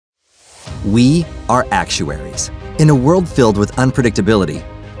We are actuaries. In a world filled with unpredictability,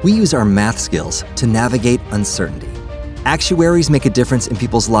 we use our math skills to navigate uncertainty. Actuaries make a difference in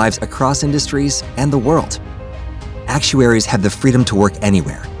people's lives across industries and the world. Actuaries have the freedom to work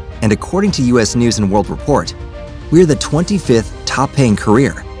anywhere, and according to U.S. News & World Report, we're the 25th top-paying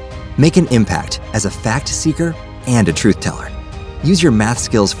career. Make an impact as a fact seeker and a truth teller. Use your math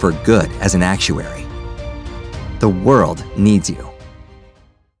skills for good as an actuary. The world needs you.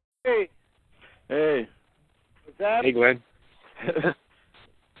 Hey. Hey. What's that? Hey, Glenn.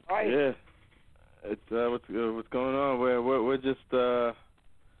 Hi. Yeah. It's what's going on? We're just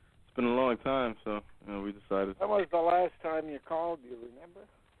it's been a long time, so we decided. That was the last time you called. Do you remember?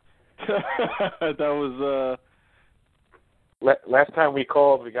 That was Last time we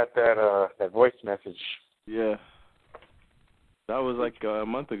called, we got that voice message. yeah. That was like a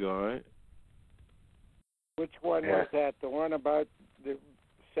month ago, right? Which one was that? The one about the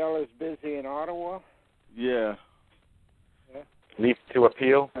sellers busy in Ottawa? Yeah. Yeah. Leave to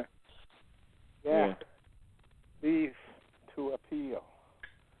appeal. Yeah. Leave to appeal.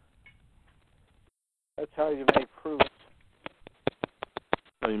 That's how you make fruits.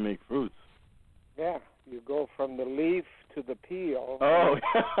 How you make fruits? Yeah. You go from the leaf to the peel. Oh.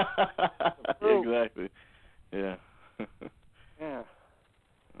 Exactly. Yeah. Yeah.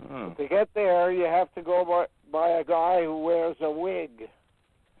 Oh. To get there, you have to go by a guy who wears a wig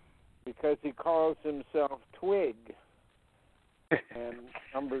because he calls himself Twig. And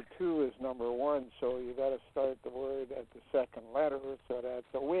number 2 is number 1, so you got to start the word at the second letter, so that's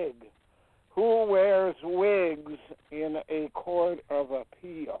a wig. Who wears wigs in a court of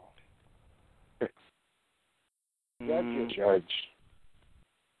appeal? Judges. Judge.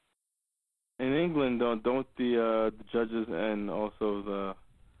 In England, don't the judges and also the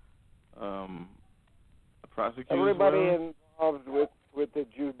prosecutors? Everybody wear? involved with the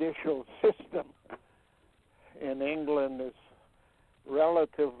judicial system in England is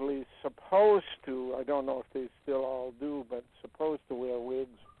relatively supposed to, I don't know if they still all do, but supposed to wear wigs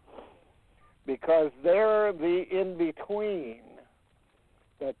because they're the in-between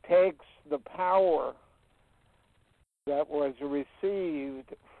that takes the power that was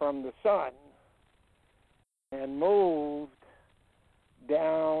received from the sun and moved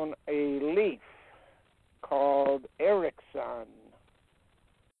down a leaf called Ericsson.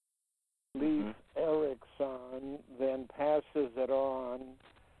 Leaf Ericsson then passes it on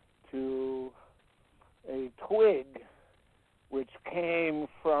to a twig which came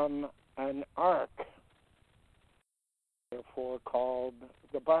from an arc, therefore called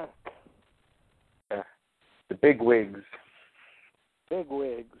the bark. The big wigs. Big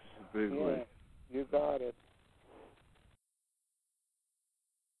wigs. Big wigs. You got it.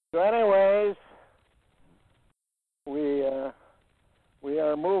 So anyways, we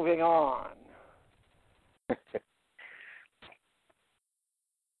are moving on.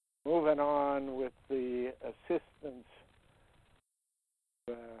 Moving on with the assistance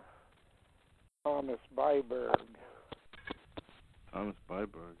of Thomas Byberg. Thomas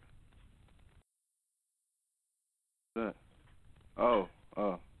Byberg. What's that? Oh.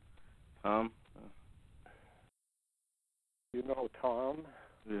 Tom? You know Tom?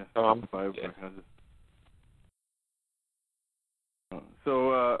 Yeah. Tom. Byberg. Yeah.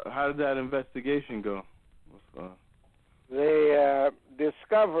 So, how did that investigation go? They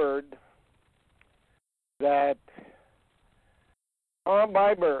discovered that Tom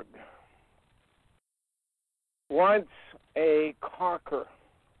Byberg wants a cocker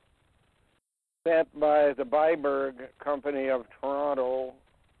sent by the Byberg Company of Toronto,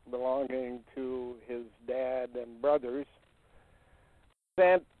 belonging to his dad and brothers,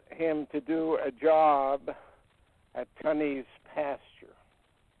 sent him to do a job at Tunney's Pasture,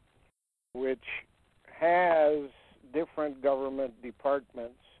 which has different government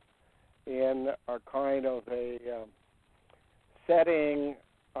departments in a kind of a setting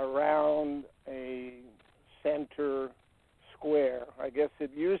around a center square. I guess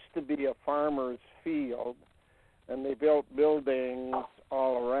it used to be a farmer's field, and they built buildings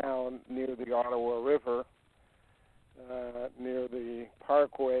all around near the Ottawa River, near the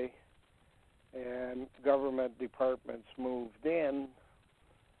Parkway, and government departments moved in,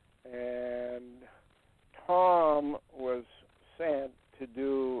 and Tom was sent to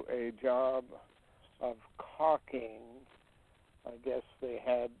do a job of caulking. I guess they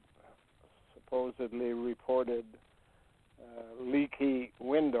had supposedly reported leaky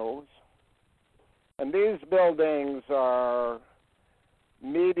windows. And these buildings are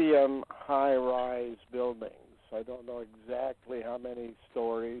medium high-rise buildings. I don't know exactly how many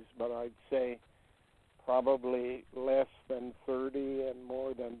stories, but I'd say probably less than 30 and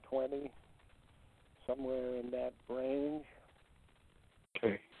more than 20. somewhere in that range.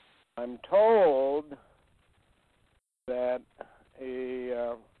 Okay. I'm told that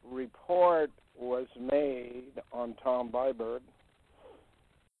a report was made on Tom Byberg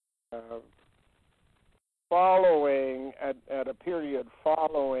following, at a period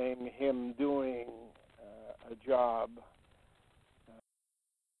following him doing a job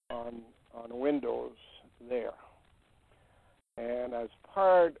on Windows there. And as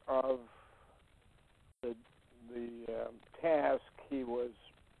part of the task he was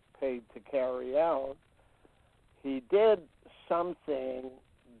paid to carry out, he did something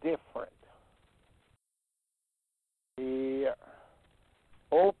different. He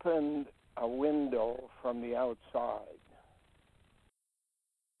opened a window from the outside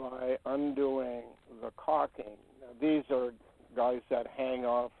by undoing the caulking. Now, these are guys that hang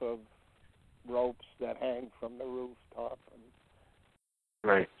off of ropes that hang from the rooftop and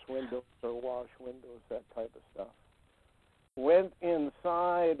Right. windows or wash windows, that type of stuff. Went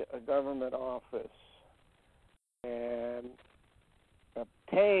inside a government office and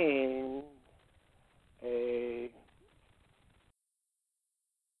obtained a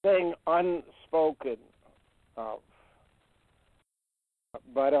thing unspoken of,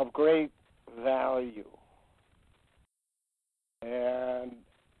 but of great value. And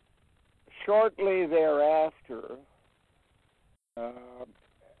shortly thereafter,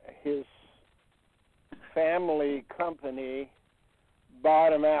 his family company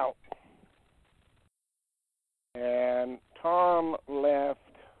bought him out. And Tom left,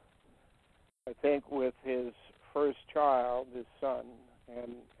 I think, with his first child, his son,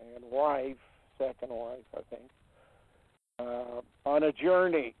 and wife, second wife, I think, on a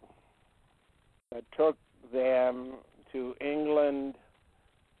journey that took them to England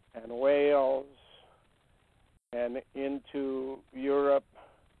and Wales and into Europe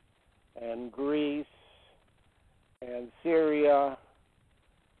and Greece and Syria,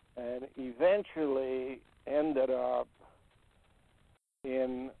 and eventually ended up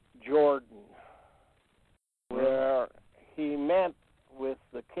in Jordan, where he met with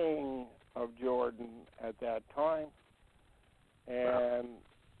the king of Jordan at that time and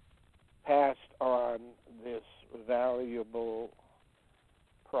passed on this valuable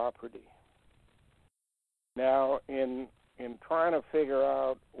property. Now, in trying to figure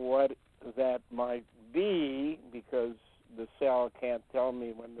out what that might be, because the cell can't tell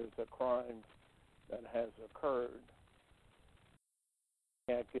me when there's a crime that has occurred,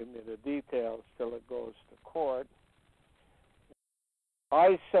 can't give me the details till it goes to court,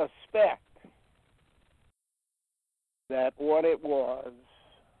 I suspect that what it was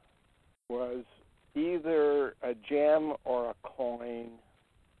either a gem or a coin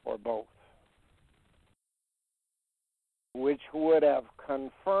or both, which would have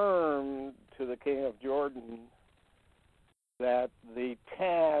confirmed to the king of Jordan that the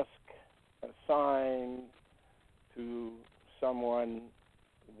task assigned to someone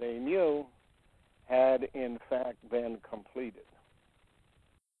they knew had in fact been completed.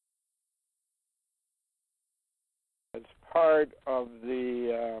 As part of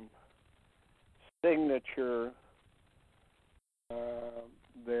the signature,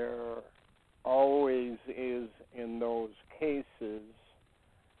 there always is in those cases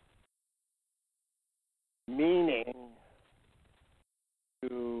meaning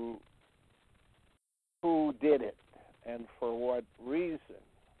to who did it and for what reason.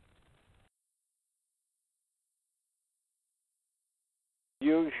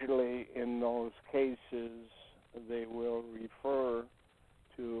 Usually in those cases they will refer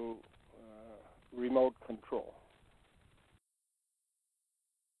to remote control.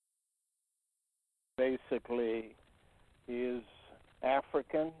 Basically, he is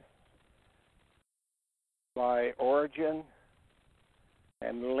African by origin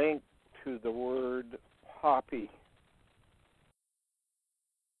and linked to the word poppy.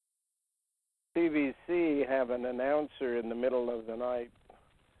 CBC have an announcer in the middle of the night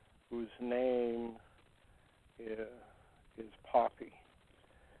whose name is Poppy.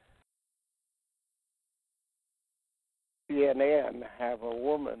 CNN have a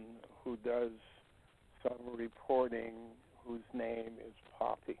woman who does some reporting whose name is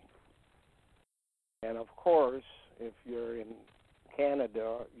Poppy. And of course, if you're in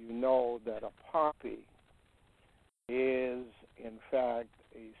Canada, you know that a poppy is, in fact,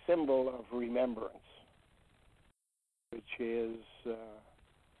 a symbol of remembrance, which is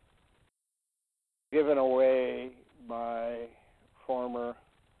given away by former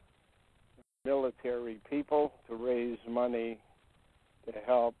military people to raise money to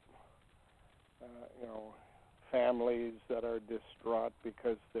help families that are distraught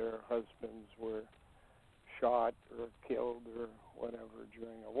because their husbands were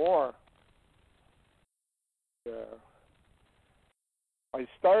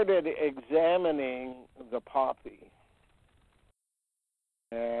started examining the poppy.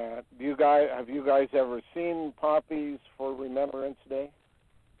 Have you guys ever seen poppies for Remembrance Day?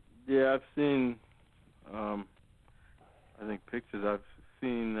 Yeah, I've seen. I think pictures. I've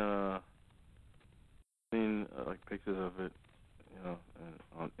seen like pictures of it,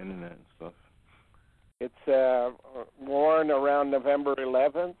 on internet and stuff. It's worn around November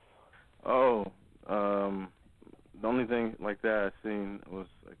 11th. Oh, the only thing like that I've seen was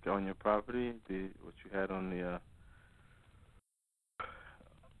like on your property, what you had on the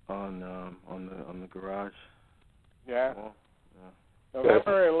on the garage Yeah. wall. Yeah.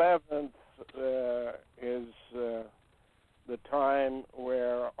 November 11th is the time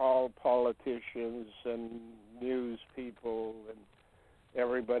where all politicians and news people and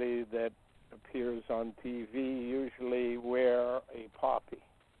everybody that appears on TV usually wear a poppy.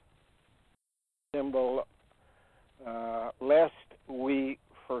 Symbol, lest we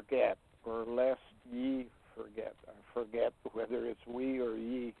forget, or lest ye forget. I forget whether it's we or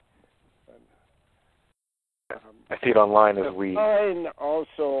ye. I see it online as we. Sign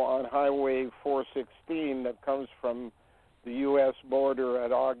also on Highway 416 that comes from the U.S. border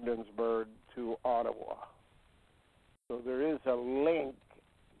at Ogdensburg to Ottawa. So there is a link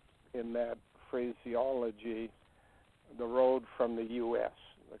in that phraseology, the road from the U.S.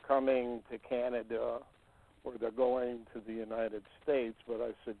 They're coming to Canada or they're going to the United States, but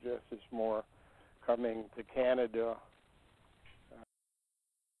I suggest it's more coming to Canada.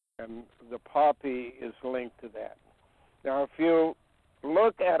 And the poppy is linked to that. Now, if you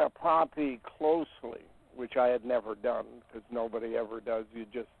look at a poppy closely, which I had never done because nobody ever does, you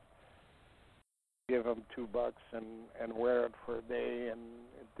just give them $2 and wear it for a day, and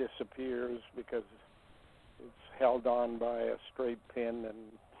it disappears because it's held on by a straight pin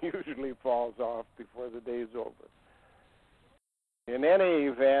and usually falls off before the day's over. In any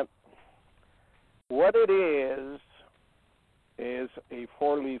event, what it is a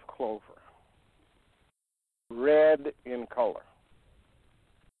four-leaf clover, red in color.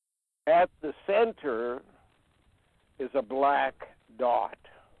 At the center is a black dot.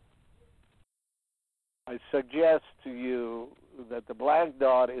 I suggest to you that the black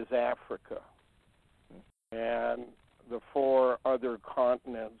dot is Africa, and the 4 other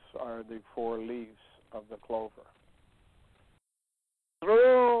continents are the 4 leaves of the clover.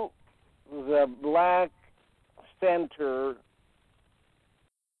 Through the black center,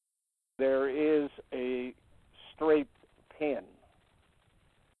 there is a straight pin,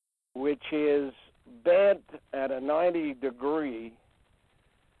 which is bent at a 90-degree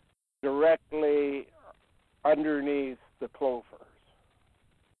directly underneath the clovers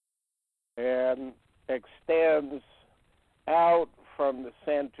and extends out from the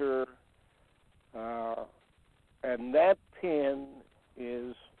center, and that pin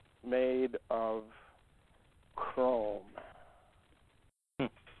is made of chrome.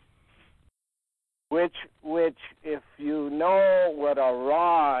 Which, if you know what a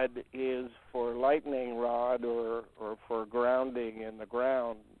rod is for lightning rod or for grounding in the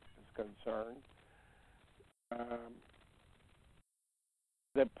ground is concerned,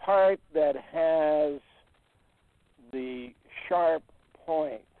 the part that has the sharp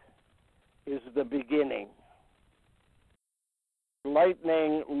point is the beginning.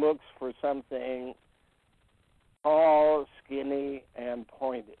 Lightning looks for something tall, skinny, and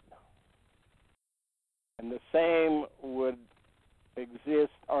pointed. And the same would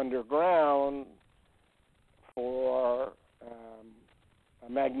exist underground for a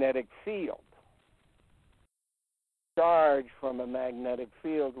magnetic field. Charge from a magnetic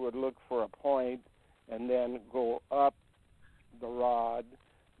field would look for a point and then go up the rod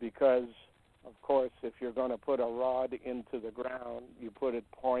because, of course, if you're going to put a rod into the ground, you put it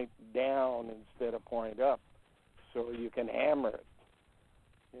point down instead of point up so you can hammer it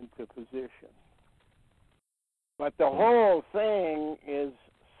into position. But the whole thing is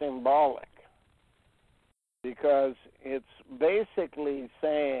symbolic because it's basically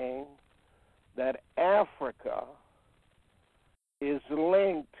saying that Africa is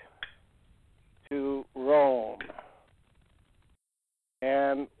linked to Rome.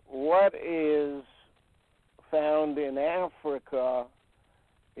 And what is found in Africa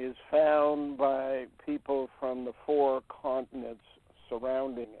is found by people from the 4 continents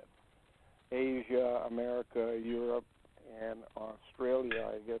surrounding it. Asia, America, Europe, and Australia,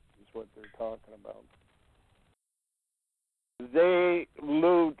 I guess is what they're talking about. They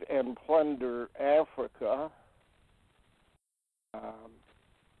loot and plunder Africa,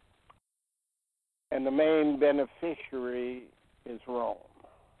 and the main beneficiary is Rome.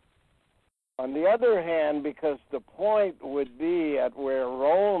 On the other hand, because the point would be at where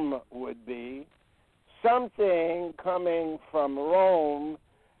Rome would be, something coming from Rome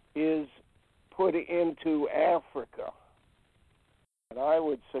is put into Africa. And I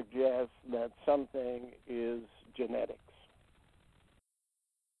would suggest that something is genetics.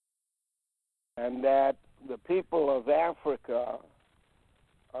 And that the people of Africa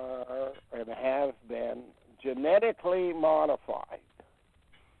are and have been genetically modified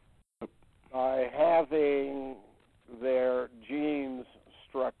by having their genes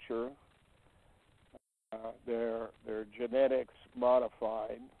structure, their genetics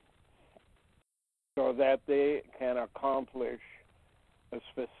modified, so that they can accomplish a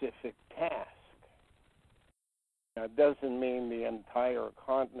specific task. Now, it doesn't mean the entire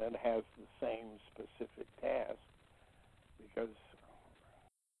continent has the same specific task, because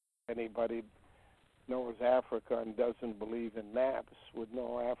anybody knows Africa and doesn't believe in maps would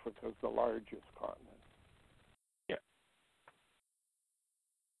know Africa is the largest continent. Yeah.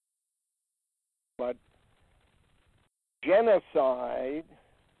 But genocide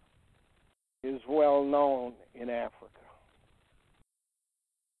is well known in Africa.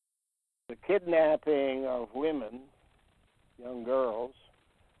 The kidnapping of women, young girls,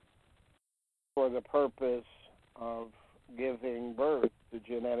 for the purpose of giving birth to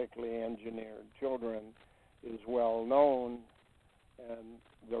genetically engineered children is well known, and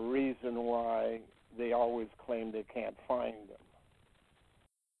the reason why they always claim they can't find them.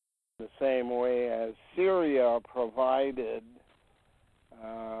 The same way as Syria provided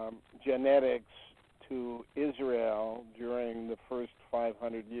genetics to Israel during the first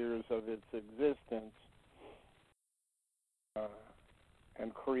 500 years of its existence,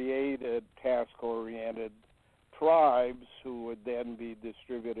 and created task-oriented tribes who would then be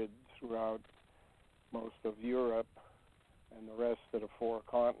distributed throughout most of Europe and the rest of the 4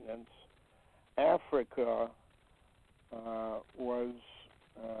 continents. Africa was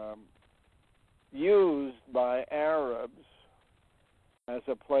used by Arabs as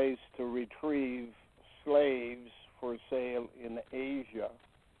a place to retrieve slaves for sale in Asia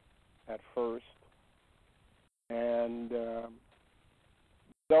at first. And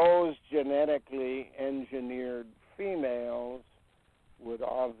those genetically engineered females would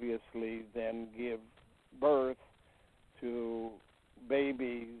obviously then give birth to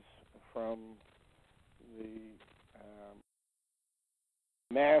babies from the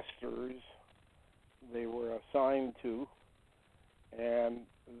masters they were assigned to, and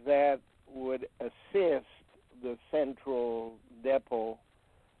that would assist the central depot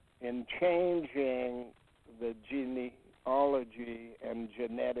in changing the genealogy and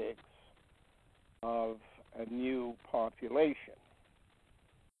genetics of a new population.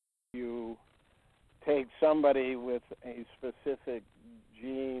 You take somebody with a specific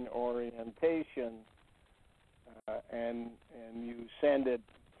gene orientation and you send it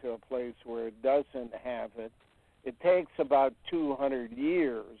to a place where it doesn't have it. It takes about 200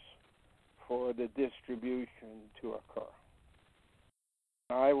 years for the distribution to occur.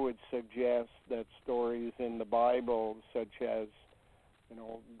 I would suggest that stories in the Bible, such as,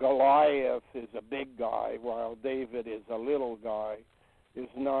 Goliath is a big guy while David is a little guy, is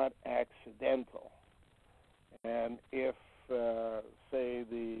not accidental. And if, say,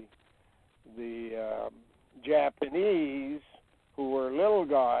 the Japanese, who were little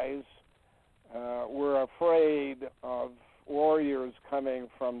guys, were afraid of warriors coming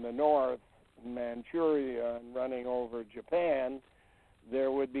from the north, Manchuria, and running over Japan,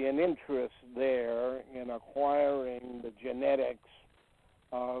 there would be an interest there in acquiring the genetics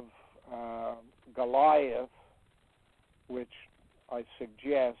of Goliath, which I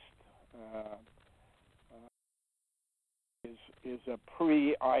suggest is a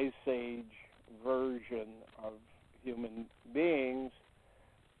pre-Ice Age version of human beings,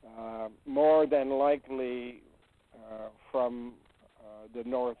 more than likely from the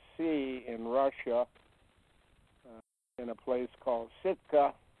North Sea in Russia, in a place called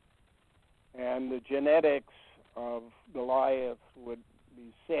Sitka, and the genetics of Goliath would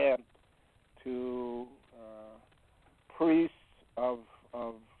be sent to priests of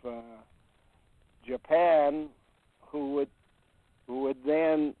Japan, who would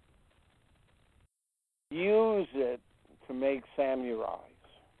then use it to make samurais.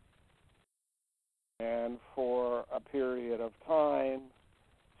 And for a period of time,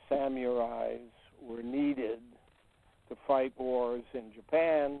 samurais were needed to fight wars in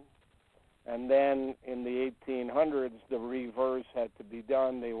Japan. And then in the 1800s, the reverse had to be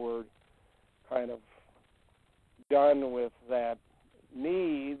done. They were kind of done with that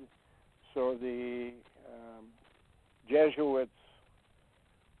need. So the Jesuits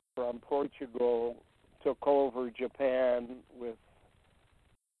from Portugal took over Japan with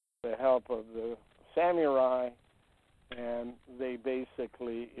the help of the samurai, and they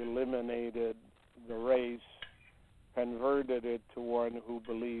basically eliminated the race, converted it to one who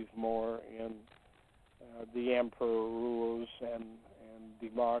believed more in the emperor rules and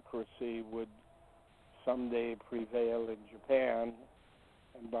democracy would someday prevail in Japan.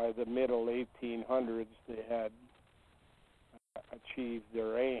 And by the middle 1800s, they had achieved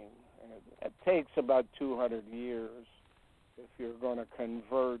their aim. And it takes about 200 years if you're going to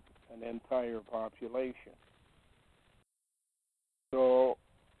convert an entire population. So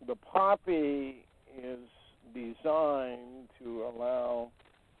the poppy is designed to allow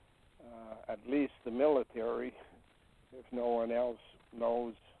at least the military, if no one else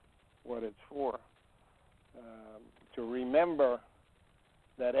knows what it's for, to remember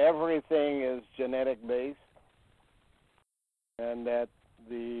that everything is genetic based and that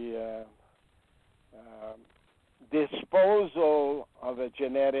the disposal of a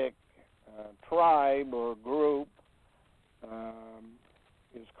genetic tribe or group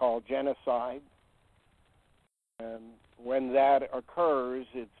is called genocide. And when that occurs,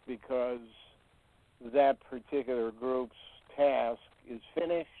 it's because that particular group's task is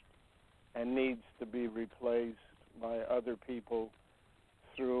finished and needs to be replaced by other people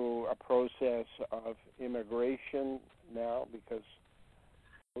through a process of immigration now, because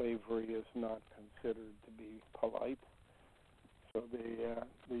slavery is not considered to be polite. So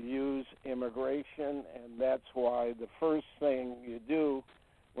they use immigration, and that's why the first thing you do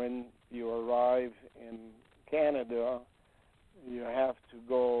when you arrive in Canada, you have to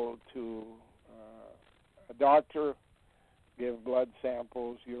go to a doctor, give blood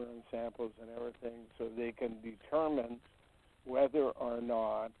samples, urine samples, and everything, so they can determine whether or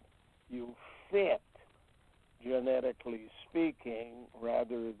not you fit, genetically speaking,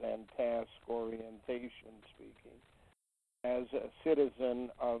 rather than task orientation speaking, as a citizen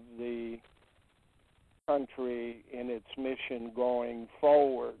of the country in its mission going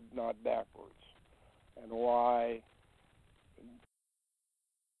forward, not backwards, and why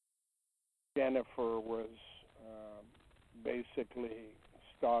Jennifer was basically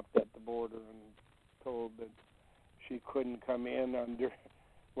stopped at the border and told that she couldn't come in under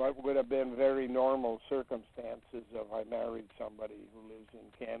what would have been very normal circumstances of I married somebody who lives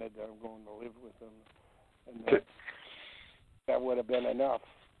in Canada, I'm going to live with them, and that would have been enough.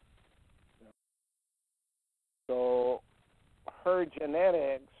 So her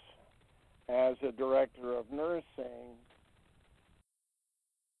genetics as a director of nursing,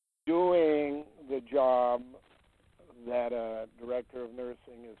 doing the job that a director of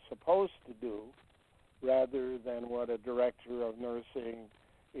nursing is supposed to do, rather than what a director of nursing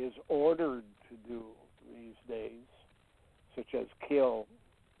is ordered to do these days, such as kill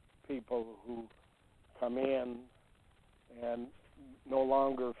people who come in and no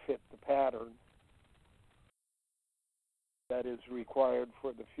longer fit the pattern that is required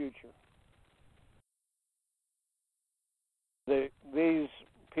for the future. These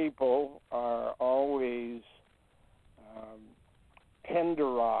people are always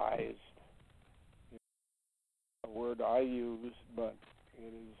tenderized, a word I use, but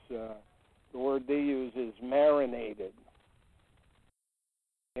it is the word they use is marinated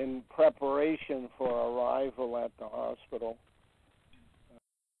in preparation for arrival at the hospital.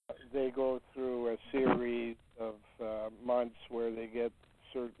 They go through a series of months where they get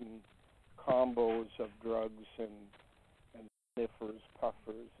certain combos of drugs and sniffers,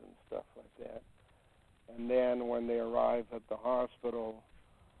 puffers, and stuff like that. And then when they arrive at the hospital,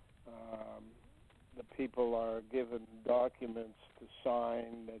 the people are given documents to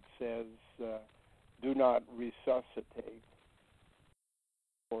sign that says, do not resuscitate.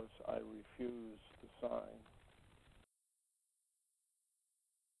 Of course, I refuse to sign.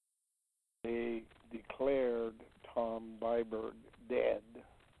 They declared Tom Byberg dead.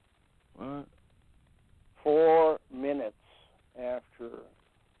 What? 4 minutes after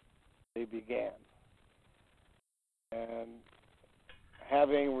they began. And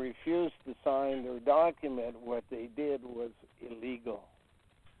having refused to sign their document, what they did was illegal.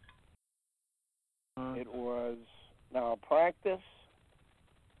 It was malpractice,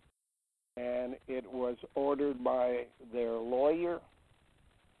 and it was ordered by their lawyer,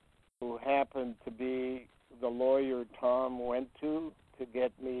 who happened to be the lawyer Tom went to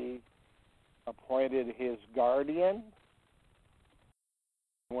get me appointed his guardian.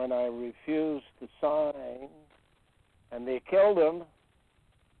 When I refused to sign, and they killed him,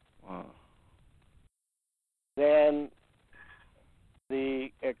 Wow. then the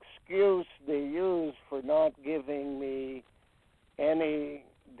excuse they used for not giving me any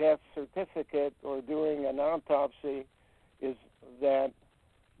death certificate or doing an autopsy is that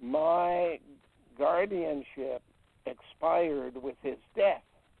my guardianship expired with his death.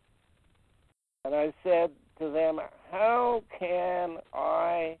 And I said to them, how can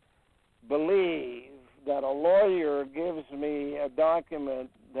I believe that a lawyer gives me a document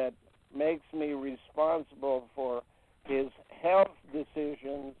that makes me responsible for his health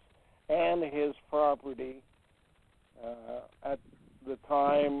decisions and his property at the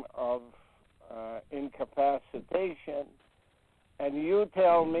time of incapacitation, and you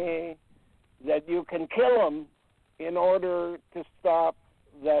tell me that you can kill him in order to stop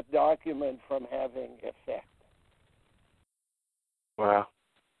that document from having effect? Wow.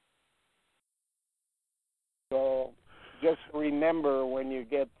 So just remember when you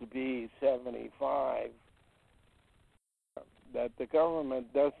get to be 75 that the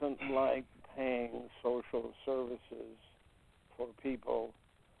government doesn't like paying social services for people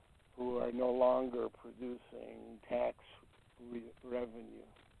who are no longer producing tax revenue.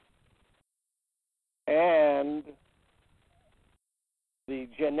 And the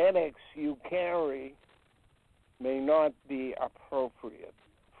genetics you carry may not be appropriate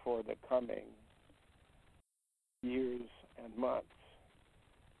for the coming years and months.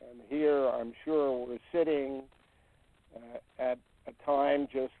 And here I'm sure we're sitting at a time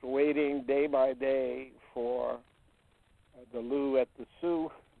just waiting day by day for the loo at the Sioux.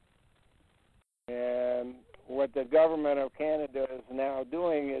 And what the government of Canada is now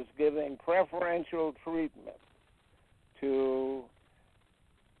doing is giving preferential treatment to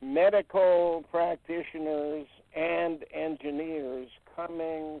medical practitioners and engineers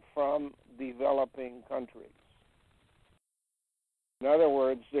coming from developing countries. In other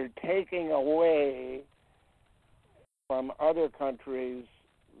words, they're taking away from other countries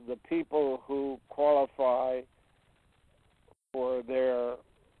the people who qualify for their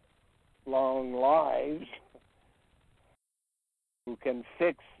long lives, who can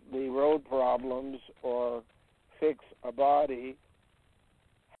fix the road problems or fix a body.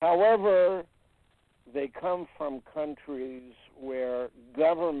 However, they come from countries where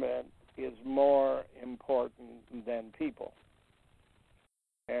government is more important than people.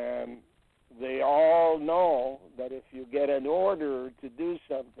 And they all know that if you get an order to do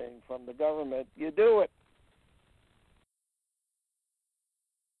something from the government, you do it.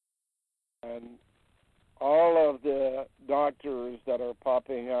 And all of the doctors that are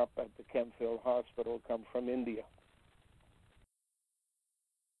popping up at the Kempfield Hospital come from India.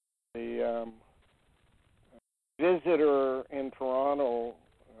 The visitor in Toronto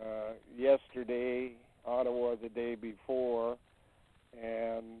yesterday, Ottawa the day before,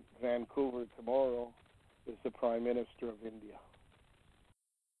 and Vancouver tomorrow is the Prime Minister of India.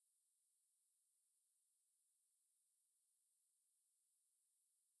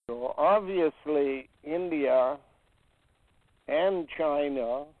 So obviously India and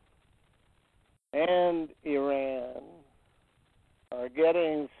China and Iran are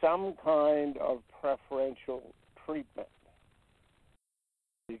getting some kind of preferential treatment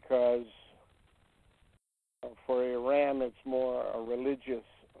because for Iran it's more a religious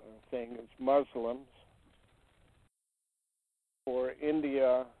thing, it's Muslims. For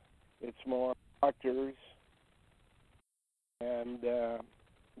India it's more doctors, and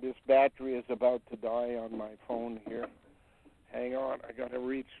this battery is about to die on my phone here. Hang on, I got to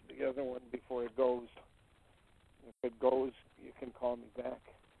reach the other one before it goes. If it goes, you can call me back.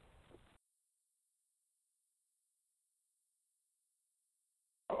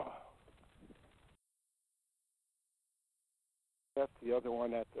 Oh. That's the other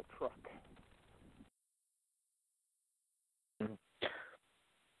one at the truck.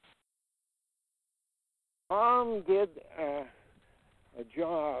 Tom did a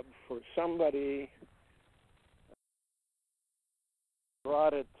job for somebody,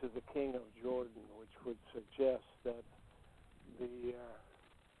 brought it to the King of Jordan, which would suggest that the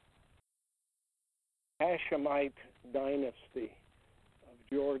Hashemite dynasty of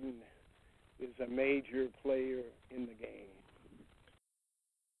Jordan is a major player in the game.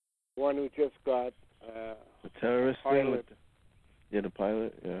 One who just got the terrorist pilot. The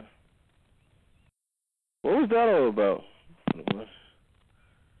pilot, yeah. What was that all about?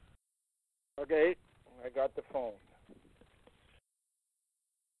 Okay, I got the phone.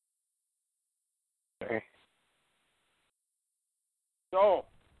 Okay. So,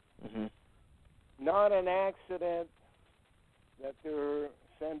 not an accident that they're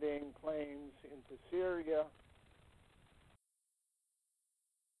sending planes into Syria,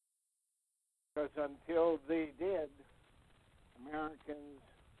 because until they did, Americans,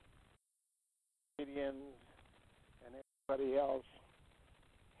 Canadians, and everybody else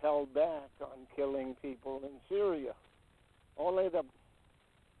held back on killing people in Syria. Only the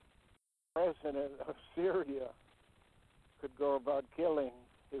president of Syria could go about killing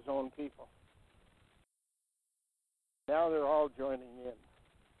his own people. Now they're all joining in,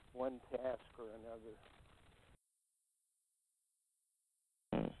 one task or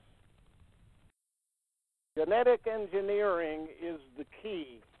another. Genetic engineering is the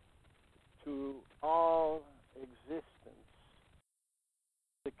key to all existence.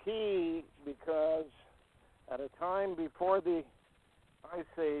 The key because at a time before the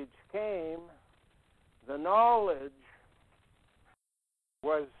Ice Age came, the knowledge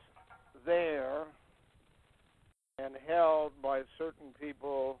was there and held by certain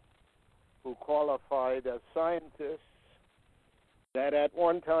people who qualified as scientists that at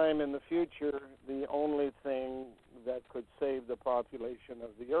one time in the future, the only thing that could save the population of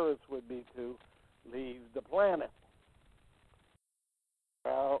the Earth would be to leave the planet.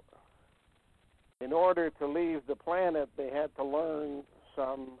 Well, in order to leave the planet, they had to learn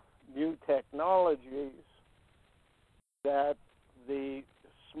some new technologies that the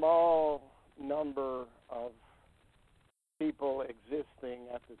small number of people existing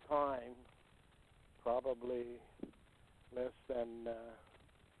at the time, probably less than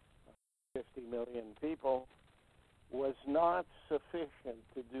 50 million people, was not sufficient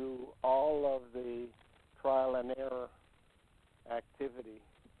to do all of the trial and error activity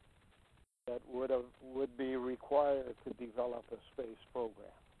that would be required to develop a space program.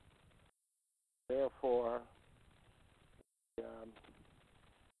 Therefore,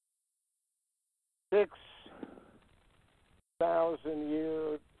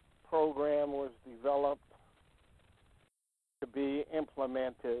 6,000-year program was developed to be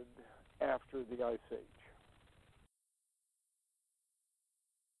implemented after the Ice Age.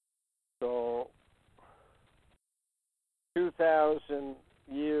 So, 2,000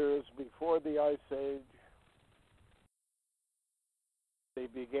 years before the Ice Age, they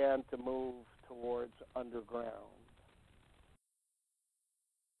began to move towards underground.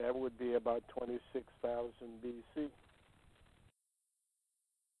 That would be about 26,000 BC.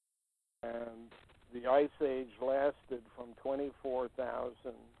 And the Ice Age lasted from 24,000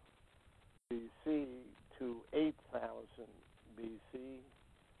 BC to 8,000 BC,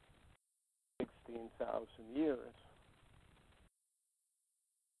 16,000 years.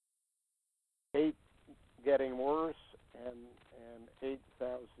 8 getting worse and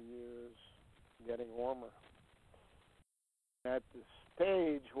 8,000 years getting warmer. At the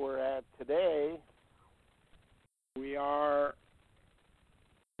stage we're at today, we are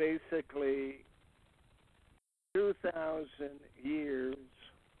basically 2,000 years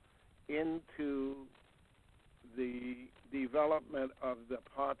into the development of the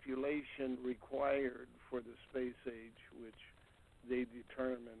population required for the space age, which they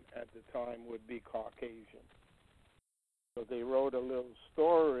determined at the time would be Caucasian. So they wrote a little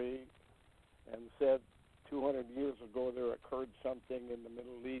story and said 200 years ago there occurred something in the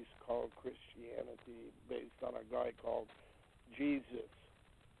Middle East called Christianity based on a guy called Jesus,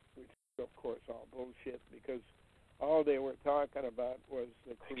 which is of course all bullshit because all they were talking about was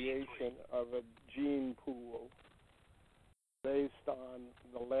the creation of a gene pool based on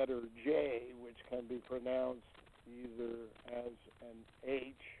the letter J, which can be pronounced either as an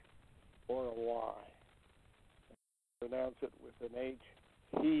H or a Y. Pronounce it with an H,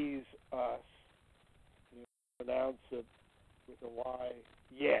 he's us. You pronounce it with a Y,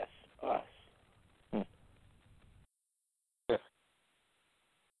 yes, us. Yes.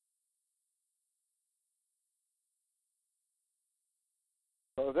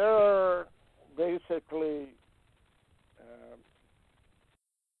 So they're basically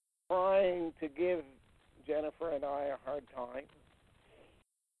trying to give Jennifer and I a hard time,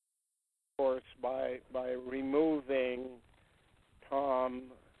 of course, by removing Tom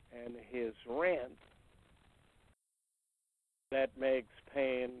and his rent. That makes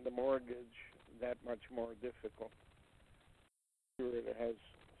paying the mortgage that much more difficult. Sure, it has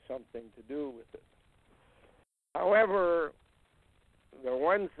something to do with it. However, the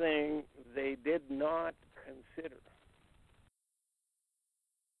one thing they did not consider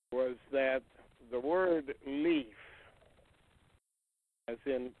was that the word leaf, as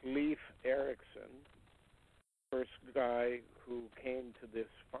in Leif Erikson, first guy who came to this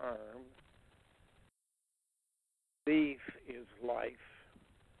farm, leaf is life,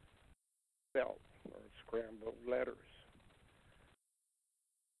 spelled or scrambled letters.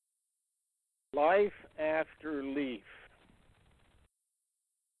 Life after leaf.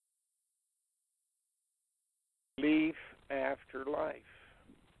 Leaf after life.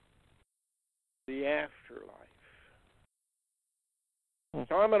 The afterlife.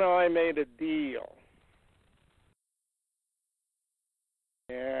 Tom and I made a deal.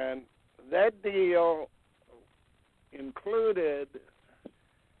 And that deal included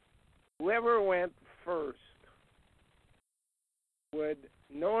whoever went first would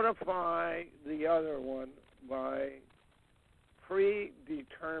notify the other one by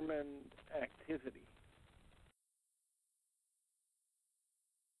predetermined activity.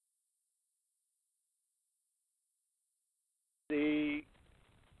 The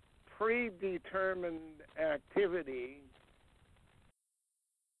predetermined activity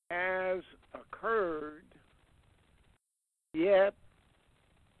has occurred, yet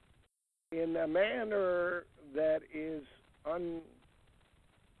in a manner that is unclear.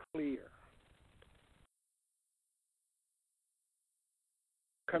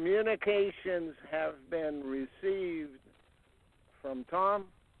 Communications have been received from Tom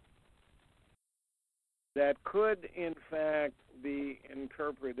that could, in fact, be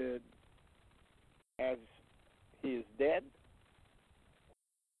interpreted as he is dead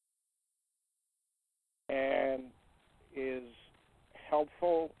and is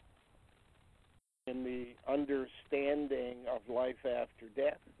helpful in the understanding of life after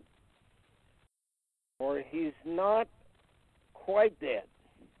death, or he's not quite dead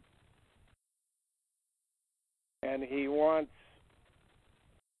and he wants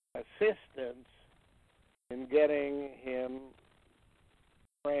assistance in getting him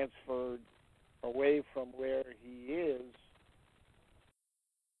transferred away from where he is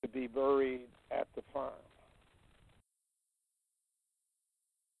to be buried at the farm.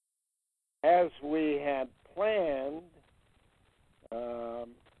 As we had planned,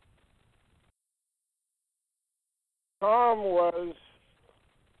 Tom was,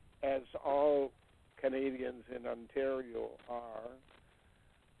 as all Canadians in Ontario are,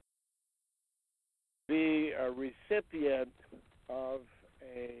 be a recipient of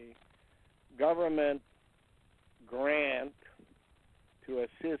a government grant to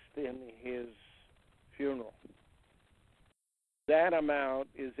assist in his funeral. That amount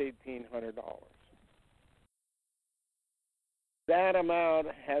is $1,800. That amount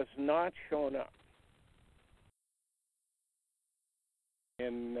has not shown up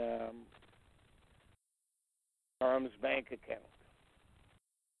in Tom's bank account.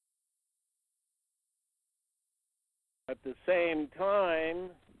 At the same time,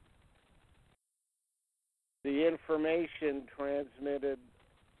 the information transmitted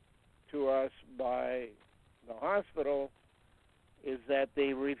to us by the hospital is that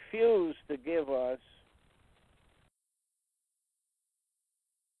they refuse to give us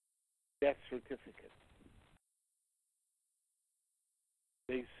death certificate.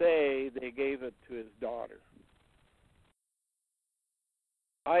 They say they gave it to his daughter.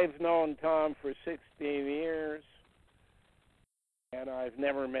 I've known Tom for 16 years, and I've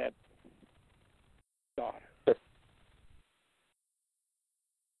never met his daughter.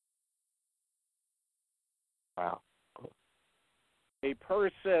 Wow. A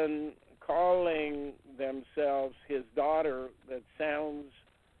person calling themselves his daughter that sounds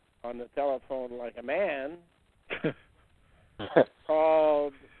on the telephone like a man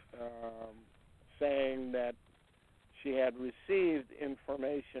called saying that she had received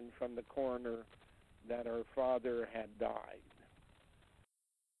information from the coroner that her father had died.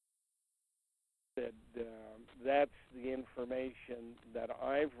 Said, that's the information that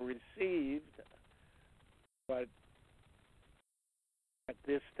I've received, but at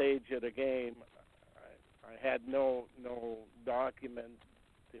this stage of the game, I had no document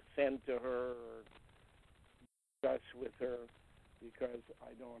to send to her or discuss with her because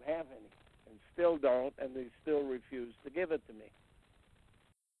I don't have any, and still don't, and they still refuse to give it to me.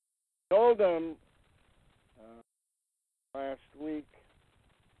 Told them last week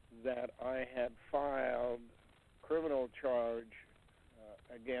that I had filed criminal charge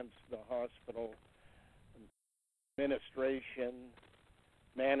against the hospital administration,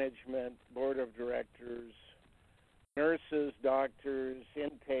 management, board of directors, nurses, doctors,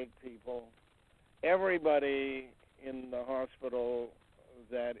 intake people, everybody in the hospital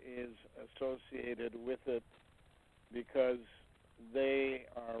that is associated with it, because they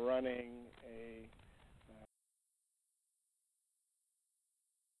are running a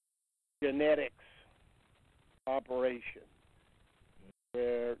genetics operation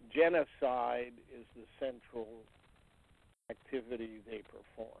where genocide is the central activity they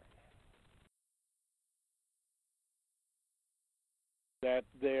perform. That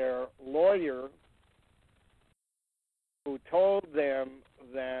their lawyer, who told them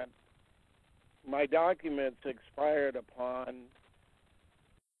that my documents expired upon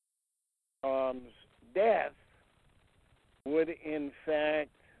Tom's death, would in fact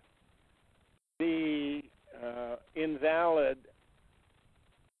be invalid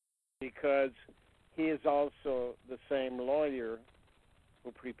because he is also the same lawyer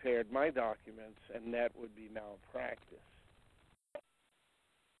who prepared my documents, and that would be malpractice.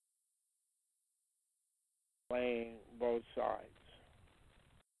 Playing both sides.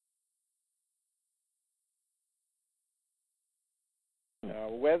 Now,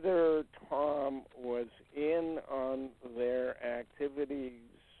 whether Tom was in on their activities,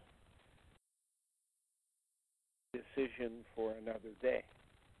 decision for another day.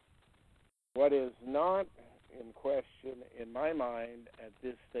 What is not in question in my mind at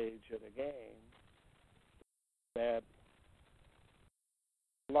this stage of the game is that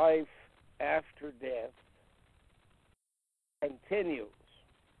life after death continues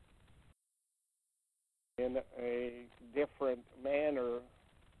in a different manner,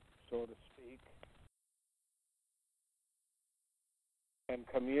 so to speak, and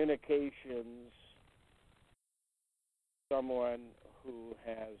communications, someone who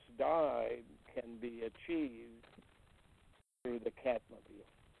has died can be achieved through the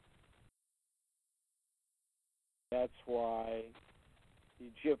Catmobile. That's why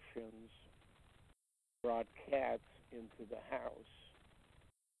Egyptians brought cats into the house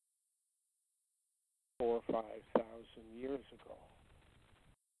 4,000 or 5,000 years ago.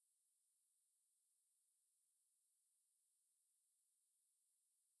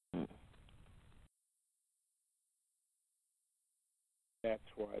 That's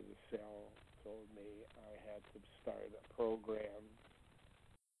why the cell told me I had to start a program.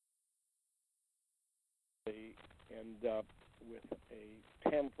 They end up with a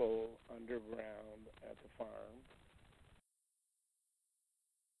temple underground at the farm.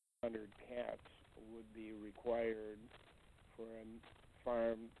 100 cats would be required for a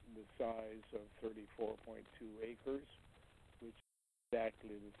farm the size of 34.2 acres, which is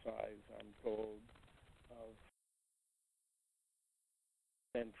exactly the size, I'm told, of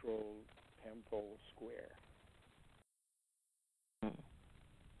Central Temple Square.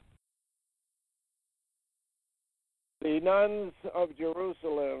 The nuns of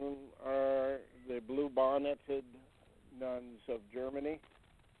Jerusalem are the blue-bonneted nuns of Germany.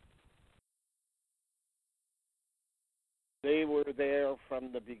 They were there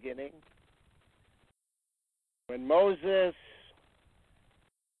from the beginning. When Moses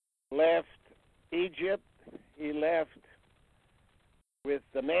left Egypt, he left with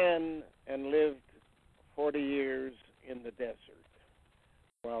the men and lived 40 years in the desert,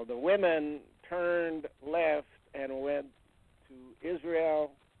 while the women turned left and went to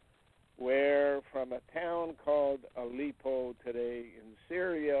Israel, where from a town called Aleppo today in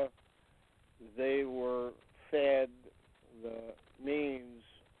Syria, they were fed the means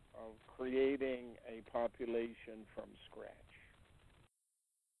of creating a population from scratch.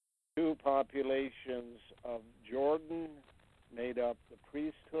 2 populations of Jordan made up the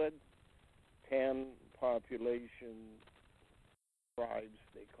priesthood, 10 population tribes,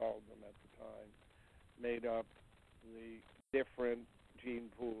 they called them at the time, made up the different gene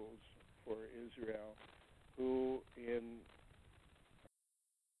pools for Israel, who in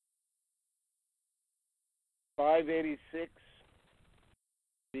 586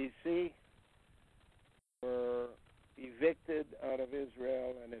 BC were evicted out of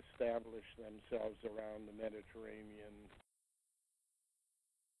Israel and established themselves around the Mediterranean.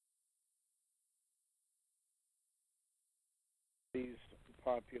 These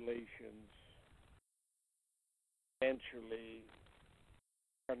populations eventually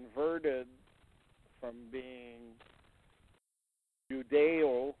converted from being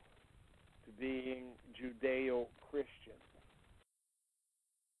Judeo to being Judeo-Christian.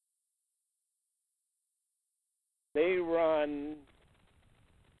 They run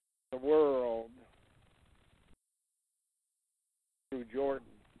the world through Jordan.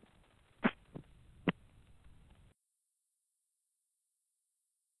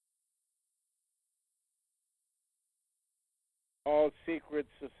 All secret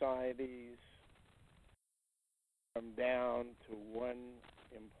societies come down to one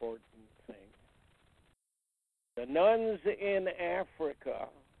important thing. The nuns in Africa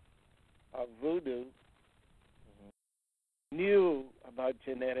of voodoo knew about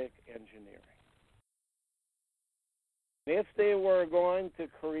genetic engineering. If they were going to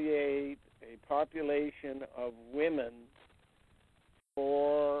create a population of women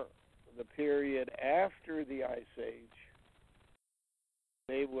for the period after the Ice Age,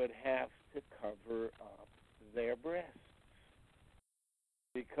 they would have to cover up their breasts,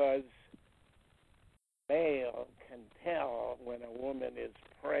 because male can tell when a woman is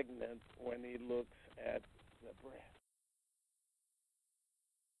pregnant when he looks at the breast.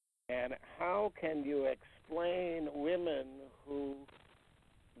 And how can you explain women who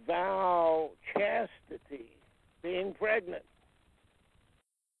vow chastity being pregnant?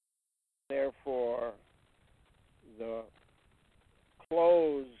 Therefore, the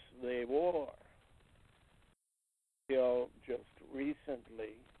clothes they wore till just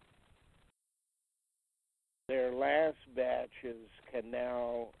recently, their last batches can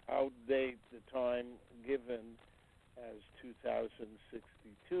now outdate the time given as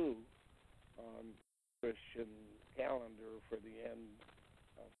 2062 on Christian calendar for the end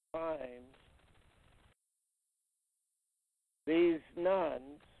of times. These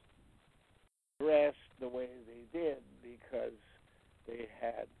nuns dressed the way they did because they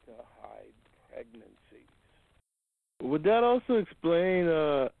had to hide pregnancies. Would that also explain,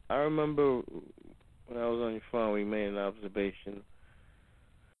 I remember when I was on your phone, we made an observation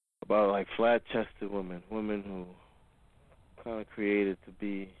about like flat-chested women who kind of created to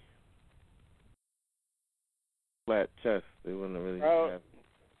be flat chest. They wouldn't really have.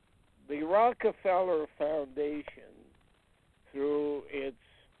 The Rockefeller Foundation, through its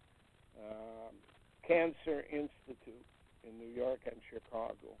Cancer Institute in New York and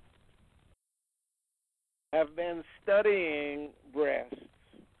Chicago, have been studying breasts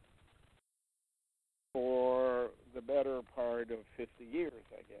for the better part of 50 years,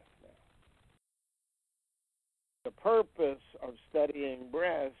 I guess now. The purpose of studying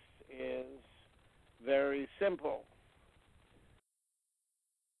breasts is very simple.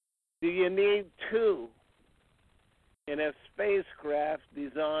 Do you need two in a spacecraft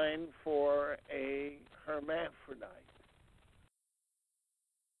designed for a hermaphrodite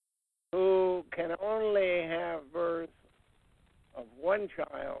who can only have birth of one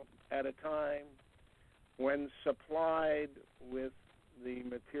child at a time when supplied with the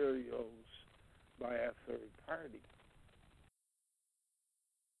materials by a third party?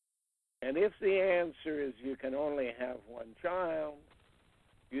 And if the answer is you can only have one child,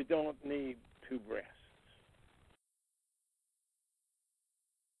 you don't need two breasts.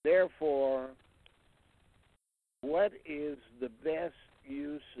 Therefore, what is the best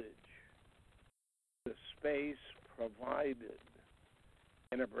usage of the space provided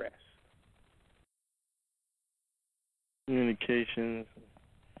in a breast? Communications.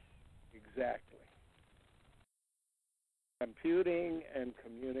 Exactly. Computing and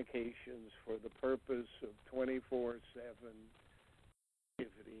communications for the purpose of 24/7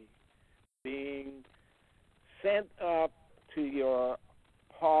 activity being sent up to your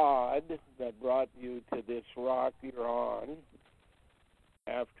pod that brought you to this rock you're on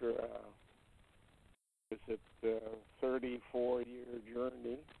after a 34-year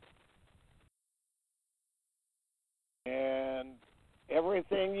journey. And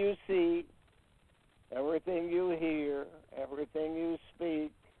everything you see, everything you hear, everything you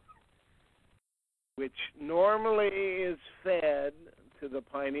speak, which normally is fed to the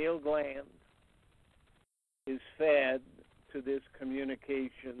pineal gland, is fed to this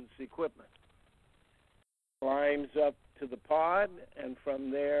communications equipment. Climbs up to the pod, and from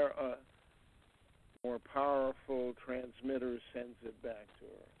there a more powerful transmitter sends it back to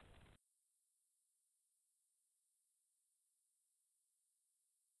Earth.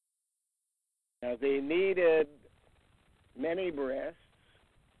 Now, they needed many breasts,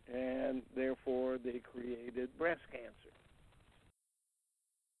 and therefore they created breast cancer.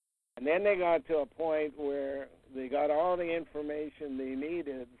 And then they got to a point where they got all the information they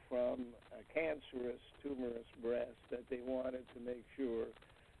needed from a cancerous, tumorous breast that they wanted to make sure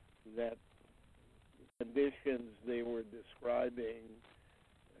that the conditions they were describing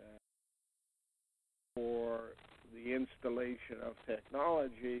for the installation of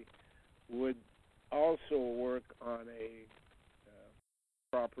technology would also work on a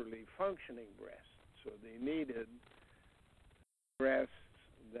properly functioning breast. So they needed breasts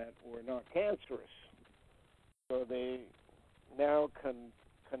that were not cancerous. So they now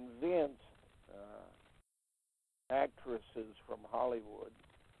convinced actresses from Hollywood,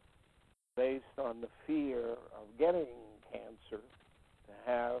 based on the fear of getting cancer, to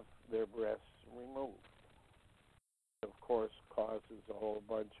have their breasts removed. Of course, causes a whole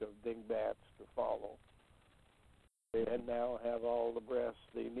bunch of dingbats to follow. They now have all the breasts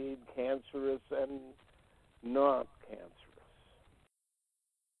they need, cancerous and not cancerous.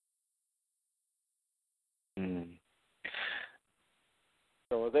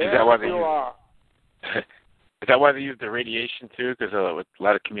 So there you are. Is that why they use the radiation too? Because a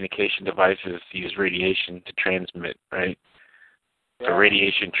lot of communication devices use radiation to transmit, right? Yeah. So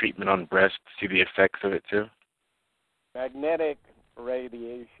radiation treatment on breasts, see the effects of it too? Magnetic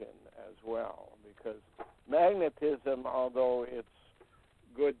radiation as well, because magnetism, although it's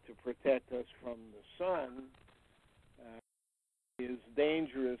good to protect us from the sun, is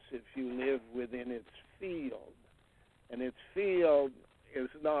dangerous if you live within its field. And its field is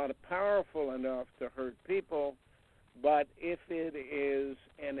not powerful enough to hurt people, but if it is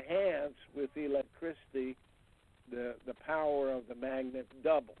enhanced with electricity, the power of the magnet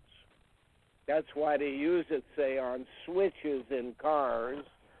doubles. That's why they use it, say, on switches in cars.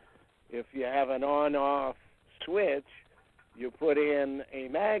 If you have an on-off switch, you put in a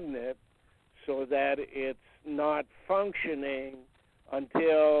magnet so that it's not functioning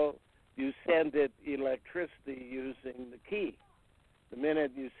until you send it electricity using the key. The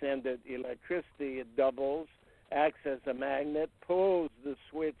minute you send it electricity, it doubles, acts as a magnet, pulls the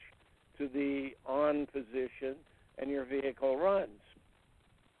switch to the on position, and your vehicle runs.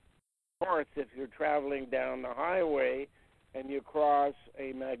 Of course, if you're traveling down the highway and you cross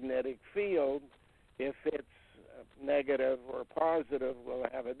a magnetic field, if it's negative or positive will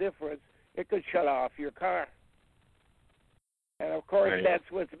have a difference, it could shut off your car. And, of course, that's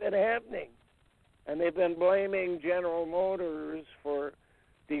what's been happening. And they've been blaming General Motors for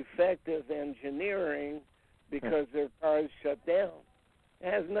defective engineering because their cars shut down.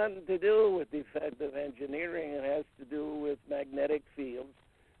 It has nothing to do with defective engineering. It has to do with magnetic fields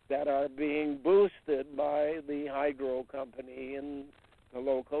that are being boosted by the hydro company in the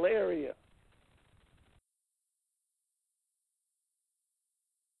local area.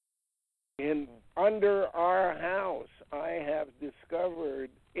 Under our house, I have discovered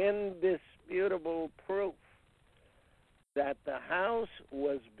indisputable proof that the house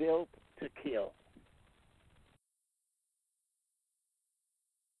was built to kill.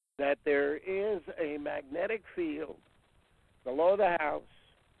 That there is a magnetic field below the house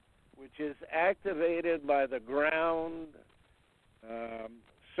which is activated by the ground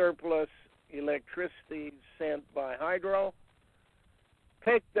surplus electricity sent by hydro,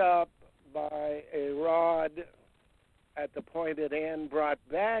 picked up by a rod at the pointed end, brought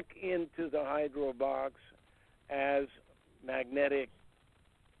back into the hydro box as magnetic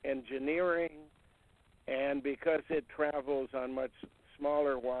engineering, and because it travels on much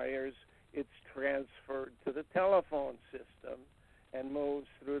smaller wires, it's transferred to the telephone system and moves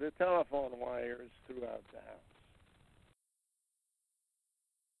through the telephone wires throughout the house.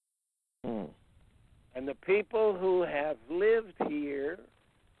 And the people who have lived here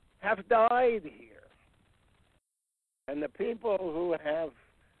have died here. And the people who have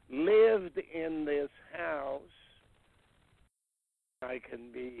lived in this house, I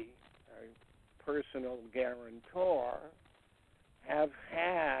can be a personal guarantor, have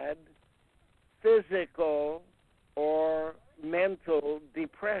had physical or mental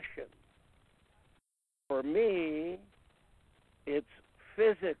depression. For me, it's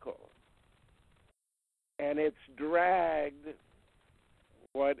physical. And it's dragged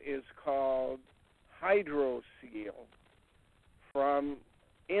what is called hydrocele from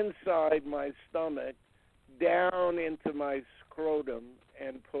inside my stomach down into my scrotum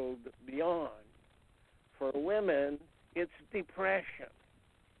and pulled beyond. For women, it's depression.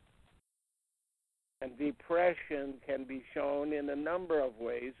 And depression can be shown in a number of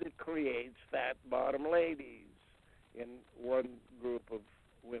ways. It creates fat bottom ladies in one group of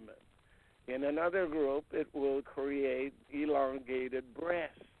women. In another group, it will create elongated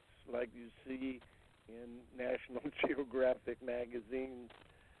breasts, like you see in National Geographic magazines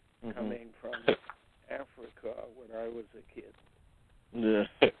coming from Africa when I was a kid. Yeah.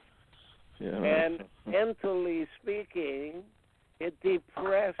 And mentally speaking, it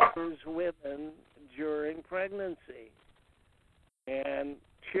depresses women during pregnancy. And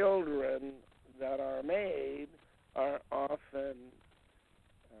children that are made are often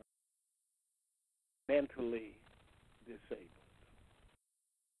mentally disabled.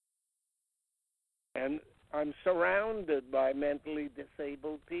 And I'm surrounded by mentally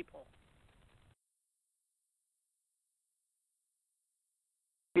disabled people.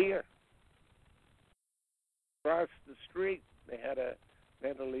 Here, across the street, they had a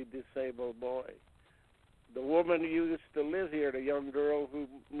mentally disabled boy. The woman who used to live here, the young girl who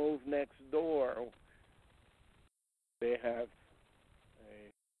moved next door, they have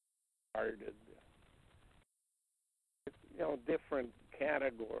a guarded, different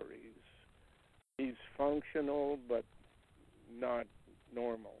categories. He's functional, but not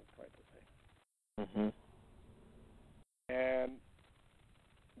normal type of thing. And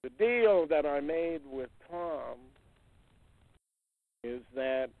the deal that I made with Tom is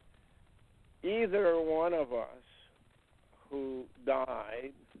that either one of us who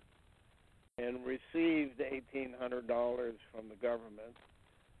died and received $1,800 from the government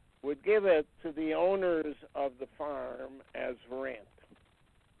would give it to the owners of the farm as rent.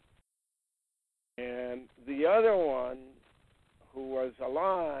 And the other one, who was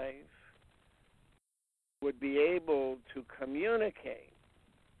alive, would be able to communicate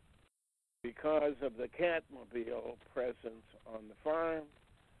because of the Catmobile presence on the farm,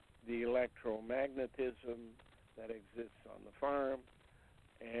 the electromagnetism that exists on the farm,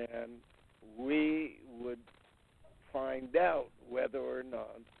 and we would find out whether or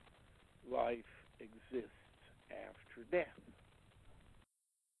not life exists after death.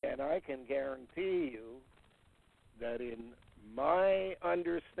 And I can guarantee you that in my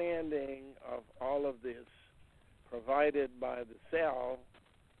understanding of all of this provided by the cell,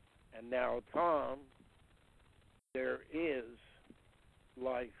 and now Tom, there is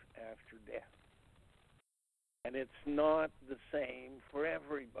life after death. And it's not the same for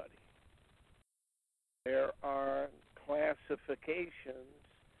everybody. There are classifications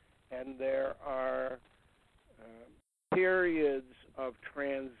and there are periods of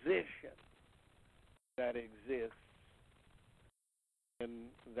transition that exist in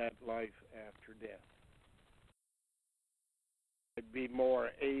that life after death. I'd be more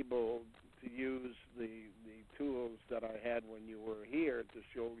able to use the tools that I had when you were here to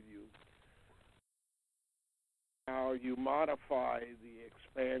show you how you modify the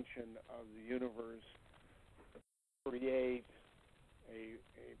expansion of the universe to create a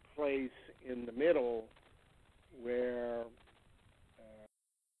place in the middle where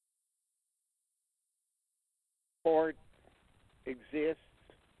court exists,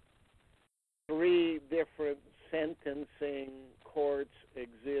 3 different sentencing courts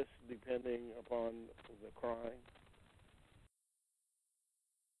exist depending upon the crime.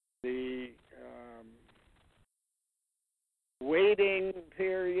 The waiting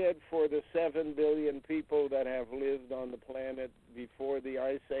period for the 7 billion people that have lived on the planet before the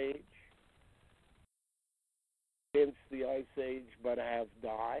Ice Age, since the Ice Age, but have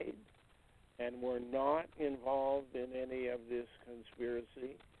died and were not involved in any of this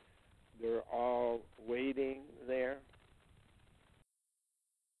conspiracy. They're all waiting there.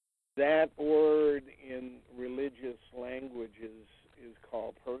 That word in religious languages is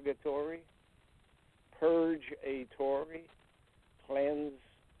called purgatory. Purge a Tory, cleanse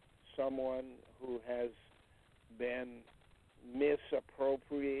someone who has been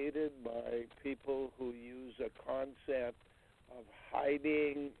misappropriated by people who use a concept of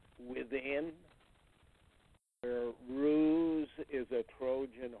hiding within. Their ruse is a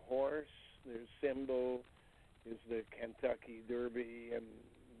Trojan horse. Their symbol is the Kentucky Derby, and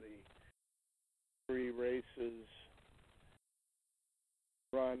the 3 races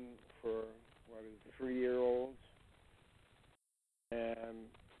run for, 3-year-olds. And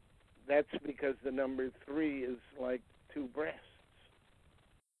that's because the number 3 is like 2 breasts.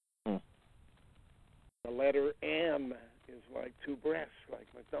 The letter M is like 2 breasts, like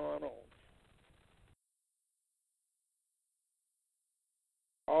McDonald's.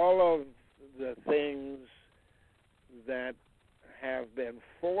 All of the things that have been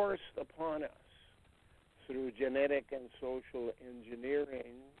forced upon us through genetic and social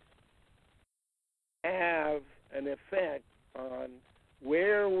engineering have an effect on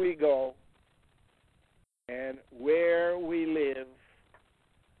where we go and where we live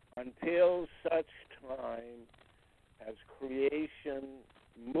until such time as creation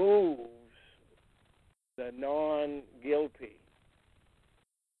moves the non-guilty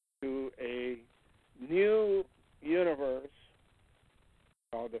to a new universe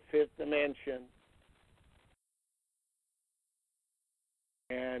called the 5th dimension.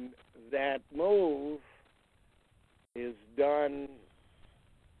 And that move is done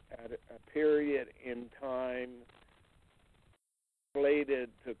at a period in time slated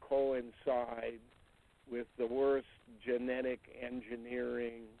to coincide with the worst genetic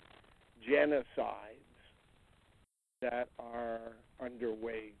engineering genocides that are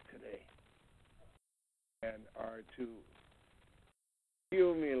underway today and are to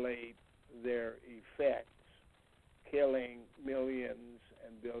accumulate their effects, killing millions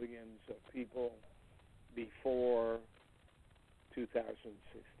and billions of people before 2062.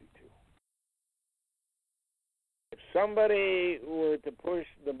 If somebody were to push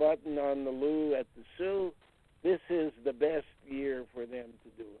the button on the loo at the Sioux, this is the best year for them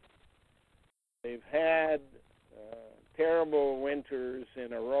to do it. They've had terrible winters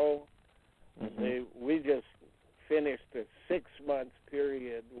in a row. We just finished a 6-month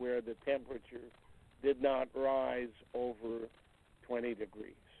period where the temperature did not rise over 20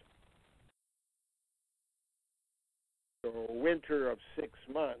 degrees. So a winter of 6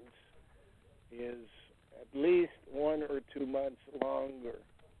 months is at least 1 or 2 months longer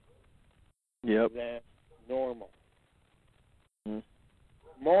than normal.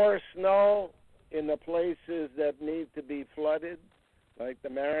 More snow in the places that need to be flooded, like the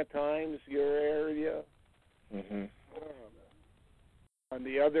Maritimes, your area. Mm-hmm. On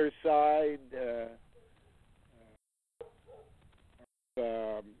the other side, the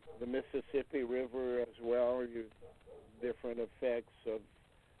Mississippi River as well, you different effects of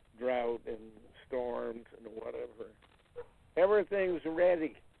drought and storms and whatever. Everything's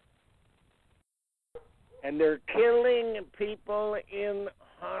ready. And they're killing people in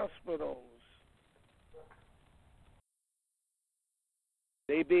hospitals.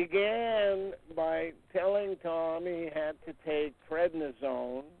 They began by telling Tom he had to take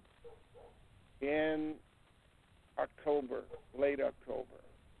prednisone in October, late October.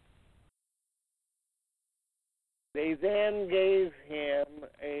 They then gave him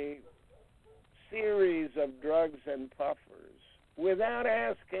a series of drugs and puffers without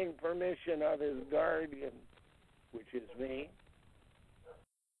asking permission of his guardian, which is me.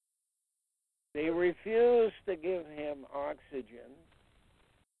 They refused to give him oxygen,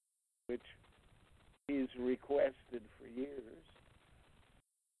 which he's requested for years.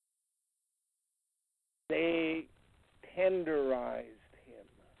 They tenderized him.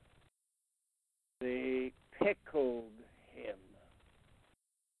 They pickled him.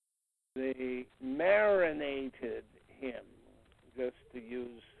 They marinated him, just to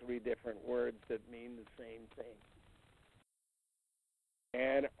use three different words that mean the same thing.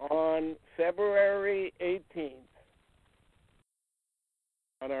 And on February 18th,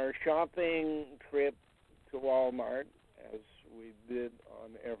 on our shopping trip to Walmart, as we did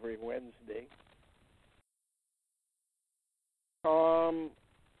on every Wednesday, Tom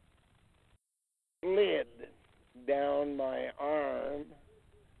slid down my arm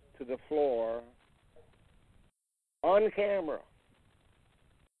to the floor on camera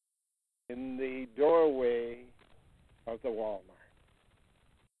in the doorway of the Walmart.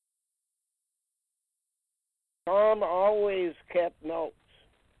 Tom always kept notes.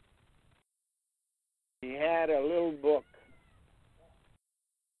 He had a little book.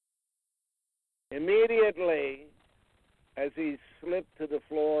 Immediately, as he slipped to the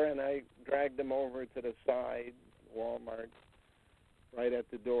floor and I dragged him over to the side, Walmart, right at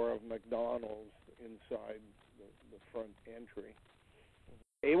the door of McDonald's inside the front entry,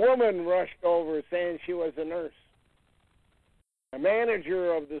 a woman rushed over saying she was a nurse. A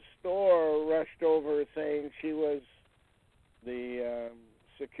manager of the store rushed over saying she was the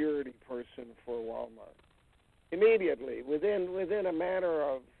security person for Walmart. Immediately, within a matter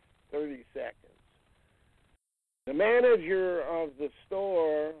of 30 seconds. The manager of the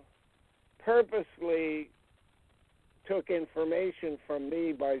store purposely took information from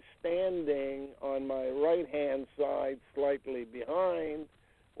me by standing on my right-hand side, slightly behind,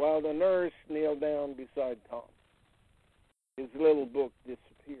 while the nurse kneeled down beside Tom. His little book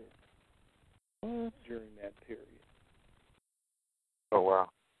disappeared during that period. Oh, wow.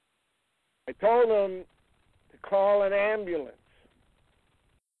 I told him to call an ambulance.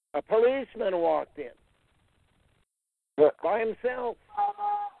 A policeman walked in by himself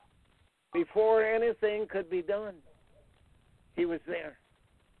before anything could be done. He was there.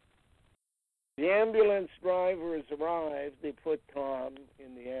 The ambulance drivers arrived. They put Tom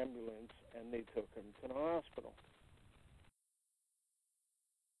in the ambulance, and they took him to the hospital.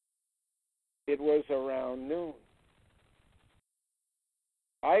 It was around noon.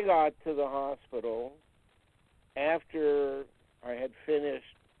 I got to the hospital after I had finished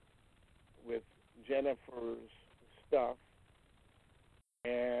with Jennifer's stuff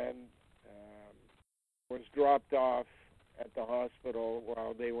and was dropped off at the hospital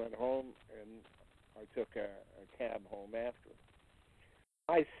while they went home, and I took a cab home after.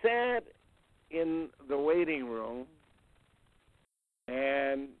 I sat in the waiting room,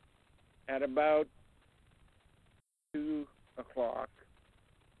 and at about 2 o'clock,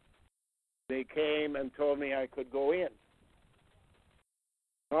 they came and told me I could go in.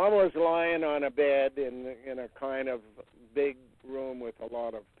 I was lying on a bed in a kind of big room with a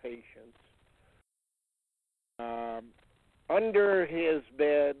lot of patients. Under his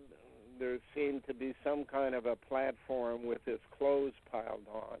bed, there seemed to be some kind of a platform with his clothes piled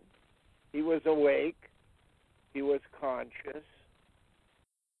on. He was awake. He was conscious.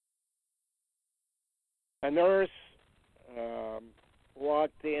 A nurse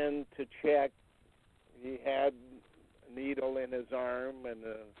walked in to check. He had a needle in his arm and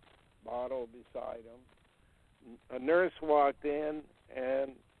a bottle beside him. A nurse walked in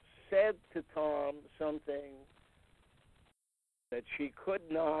and said to Tom something that she could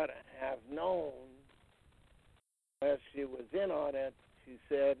not have known unless she was in on it. She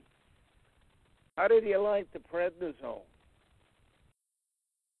said, "How did you like the prednisone?"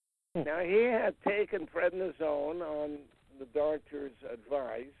 Now, he had taken prednisone on the doctor's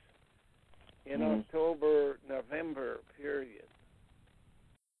advice in October, November period.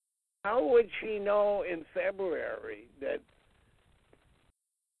 How would she know in February that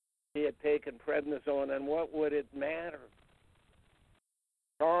he had taken prednisone, and what would it matter?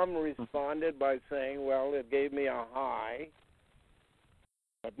 Tom responded by saying, well, it gave me a high,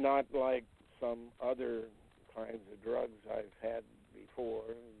 but not like some other kinds of drugs I've had before.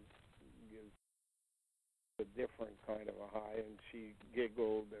 It gives a different kind of a high, and she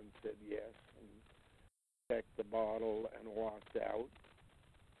giggled and said yes, and checked the bottle and walked out.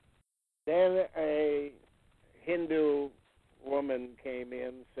 Then a Hindu woman came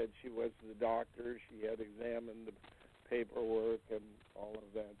in, said she was the doctor. She had examined the paperwork and all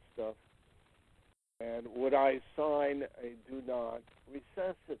of that stuff. And would I sign a do not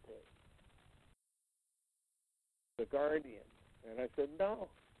resuscitate? The guardian. And I said, no.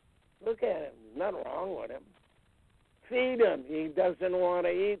 Look at him. There's nothing wrong with him. Feed him. He doesn't want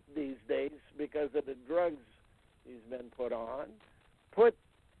to eat these days because of the drugs he's been put on. Put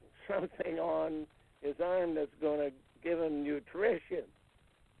something on his arm that's going to give him nutrition.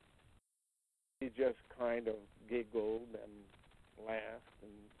 He just kind of giggled and laughed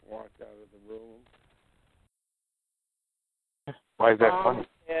and walked out of the room. Why is that funny?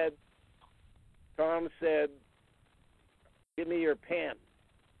 Tom said, give me your pen.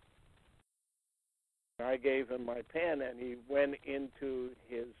 I gave him my pen, and he went into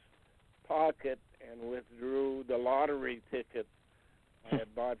his pocket and withdrew the lottery ticket I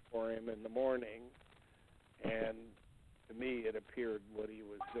had bought for him in the morning. And to me, it appeared what he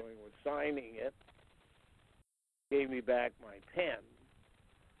was doing was signing it. Gave me back my pen.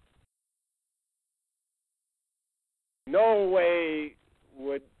 No way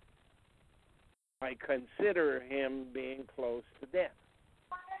would I consider him being close to death.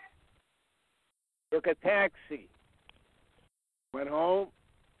 Took a taxi. Went home.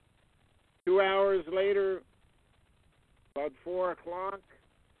 2 hours later, about 4 o'clock,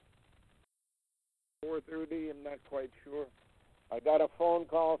 4:30, I'm not quite sure, I got a phone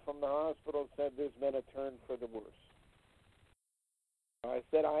call from the hospital, said there's been a turn for the worse. I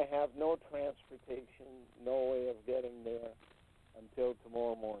said I have no transportation, no way of getting there until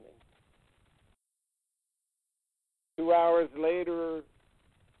tomorrow morning. 2 hours later,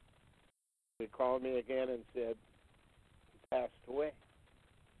 they called me again and said, he passed away.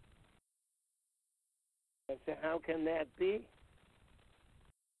 I said, how can that be?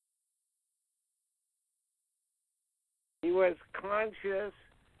 He was conscious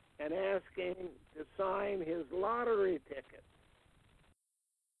and asking to sign his lottery ticket.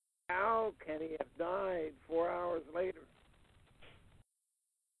 How can he have died 4 hours later?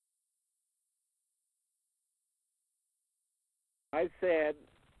 I said,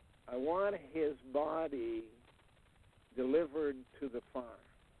 I want his body delivered to the farm.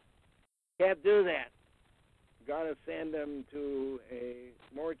 Can't do that. Got to send him to a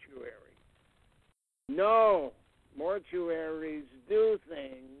mortuary. No, mortuaries do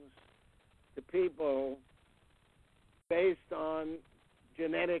things to people based on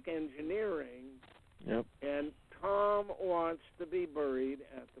genetic engineering. Yep. And Tom wants to be buried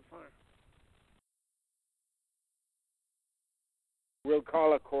at the farm. We'll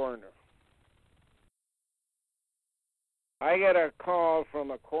call a coroner. I get a call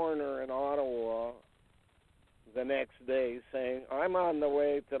from a coroner in Ottawa the next day saying, I'm on the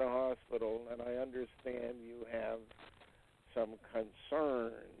way to the hospital and I understand you have some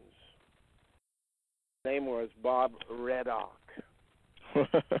concerns. His name was Bob Reddock.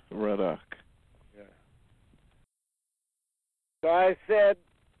 Reddock. Yeah. So I said,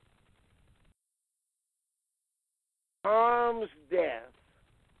 Tom's death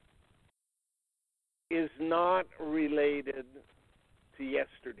is not related to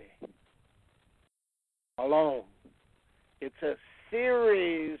yesterday alone. It's a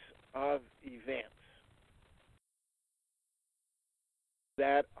series of events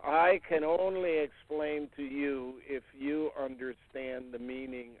that I can only explain to you if you understand the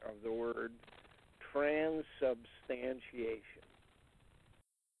meaning of the word transubstantiation.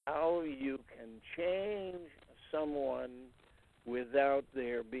 How you can change someone without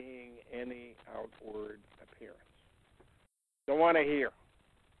there being any outward appearance. Don't want to hear.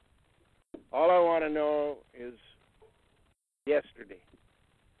 All I want to know is yesterday.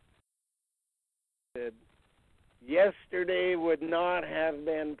 Said, yesterday would not have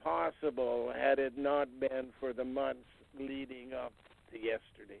been possible had it not been for the months leading up to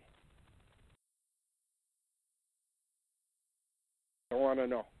yesterday. I want to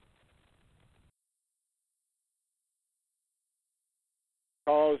know.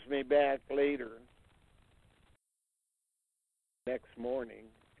 calls me back later, next morning,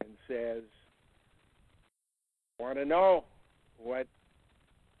 and says, want to know what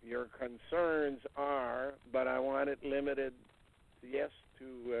your concerns are, but I want it limited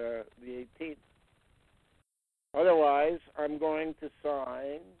to the 18th. Otherwise, I'm going to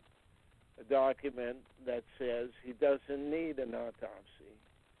sign a document that says he doesn't need an autopsy,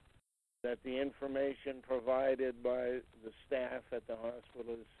 that the information provided by the staff at the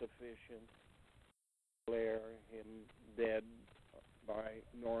hospital is sufficient to declare him dead by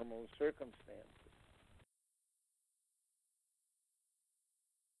normal circumstances.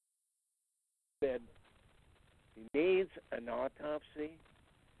 Said he needs an autopsy.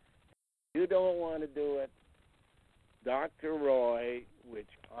 You don't want to do it. Dr. Roy, which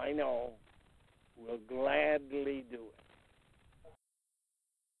I know, will gladly do it.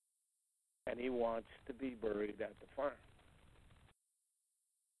 And he wants to be buried at the farm.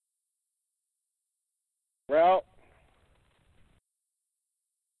 Well,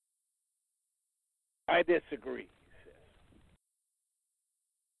 I disagree, he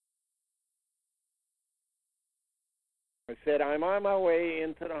says. I said, I'm on my way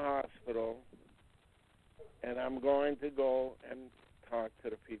into the hospital, and I'm going to go and talk to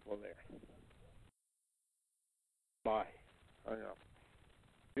the people there. Bye. Hung up.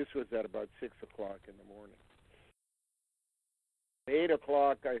 This was at about 6 o'clock in the morning. At 8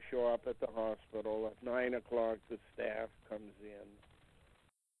 o'clock, I show up at the hospital. At 9 o'clock, the staff comes in.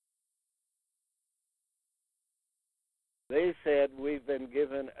 They said, we've been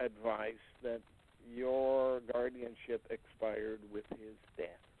given advice that your guardianship expired with his death.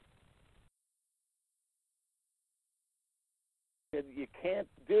 I said, you can't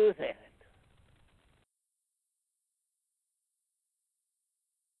do that.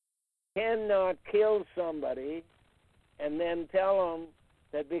 You cannot kill somebody and then tell them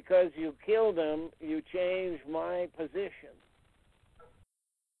that because you killed them, you change my position.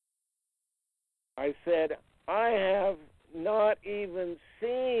 I said, I have not even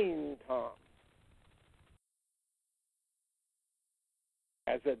seen Tom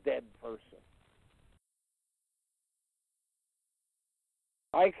as a dead person.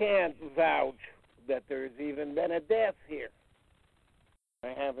 I can't vouch that there's even been a death here.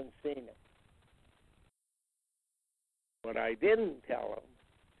 I haven't seen it. What I didn't tell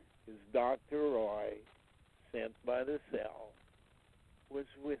him is Dr. Roy, sent by the cell, was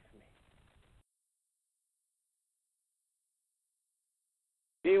with me.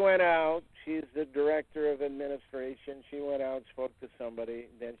 She went out. She's the director of administration. She went out, spoke to somebody.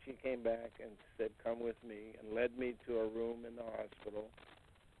 Then she came back and said, come with me, and led me to a room in the hospital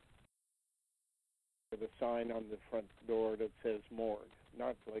with a sign on the front door that says morgue.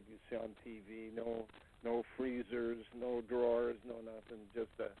 Not like you see on TV. No freezers, no drawers, no nothing. Just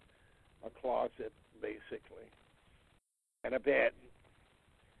a closet, basically. And a bed.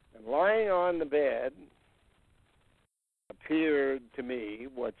 And lying on the bed appeared to me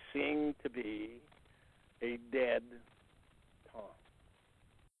what seemed to be a dead Tom.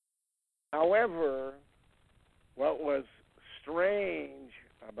 However, what was strange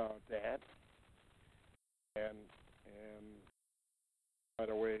about that, and by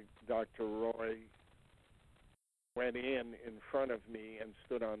the way, Dr. Roy went in front of me and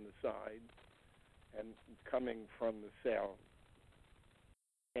stood on the side, and coming from the cell,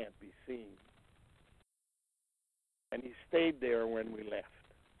 can't be seen. And he stayed there when we left.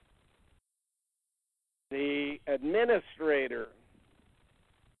 The administrator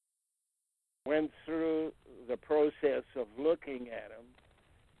went through the process of looking at him,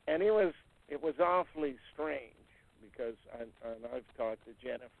 and it was awfully strange because, and I've talked to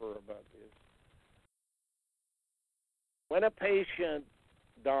Jennifer about this, when a patient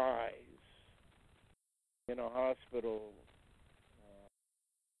dies in a hospital,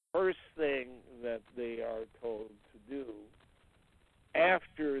 first thing that they are told to do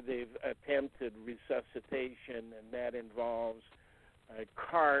after they've attempted resuscitation, and that involves a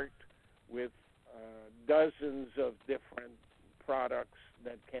cart with dozens of different products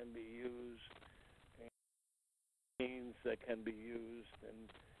that can be used, and means that can be used, and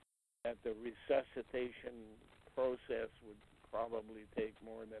that the resuscitation process would probably take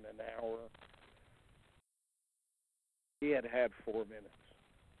more than an hour. He had 4 minutes,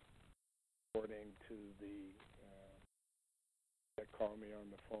 according to the that called me on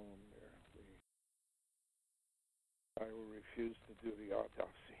the phone there, the guy who refused to do the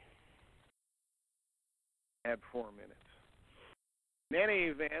autopsy. Had 4 minutes. In any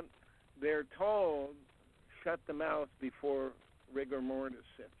event, they're told, shut the mouth before rigor mortis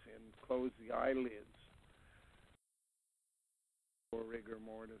sets in, close the eyelids. before rigor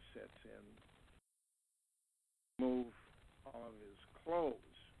mortis sets in, move all of his clothes.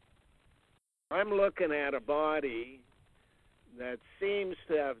 I'm looking at a body that seems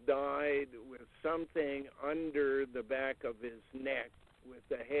to have died with something under the back of his neck, with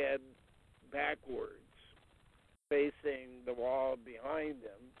the head backwards, facing the wall behind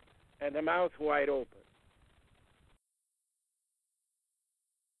him, and the mouth wide open.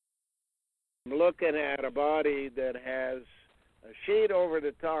 I'm looking at a body that has a sheet over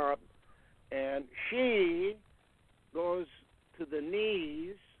the top, and she goes to the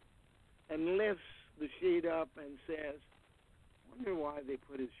knees and lifts the sheet up and says, "Wonder why they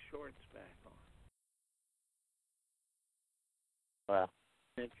put his shorts back on." Wow.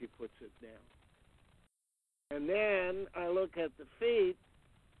 And she puts it down. And then I look at the feet,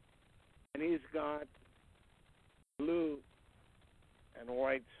 and he's got blue and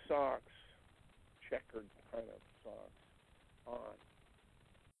white socks, checkered kind of socks on.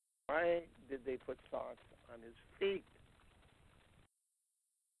 Why did they put socks on his feet?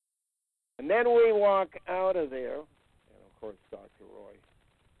 And then we walk out of there, and of course Dr. Roy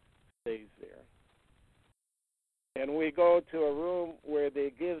stays there. And we go to a room where they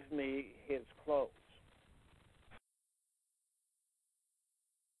give me his clothes.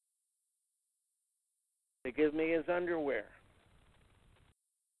 They give me his underwear.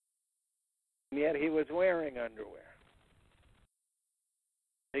 And yet he was wearing underwear.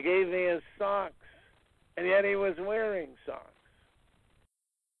 They gave me his socks, and yet he was wearing socks.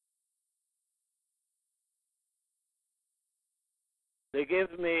 They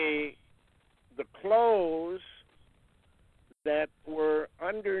give me the clothes that were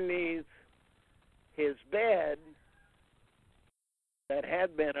underneath his bed, that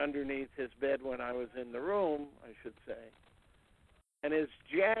had been underneath his bed when I was in the room, I should say, and his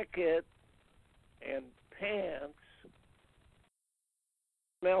jacket and pants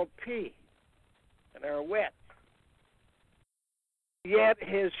smell pee and are wet. Yet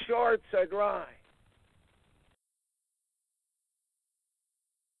his shorts are dry.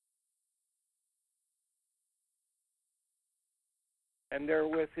 And they're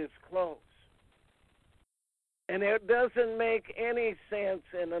with his clothes. And it doesn't make any sense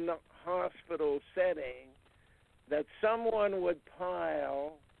in a hospital setting that someone would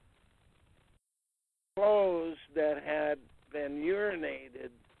pile clothes that had been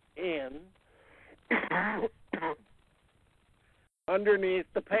urinated in underneath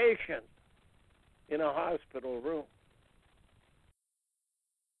the patient in a hospital room.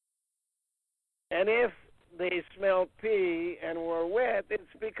 And if they smelled pee and were wet, it's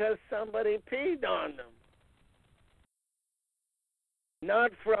because somebody peed on them.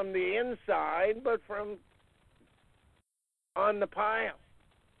 Not from the inside, but from on the pile.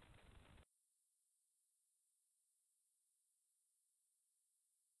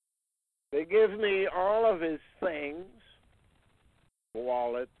 They give me all of his things,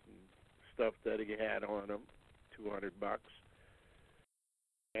 wallet and stuff that he had on him, $200,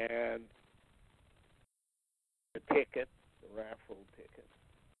 and the ticket, the raffle ticket.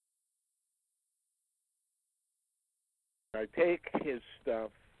 I take his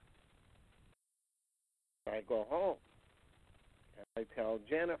stuff, I go home, and I tell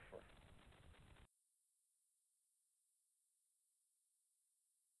Jennifer.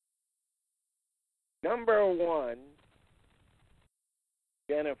 Number one,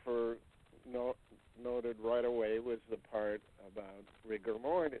 Jennifer noted right away, was the part about rigor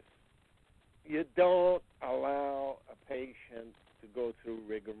mortis. You don't allow a patient to go through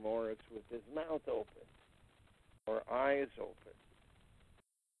rigor mortis with his mouth open or eyes open.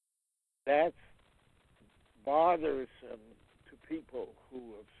 That's bothersome to people who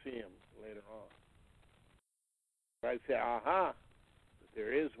will see him later on. I say, aha,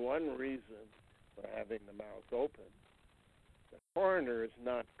 there is one reason for having the mouth open. The coroner is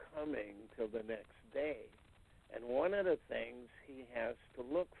not coming till the next day. And one of the things he has to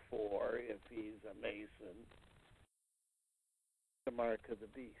look for, if he's a Mason, the mark of the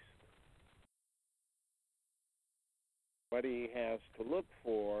beast. What he has to look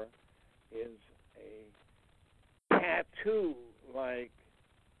for is a tattoo-like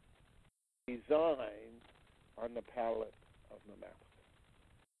design on the palate of the mouth.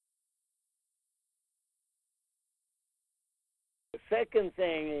 The second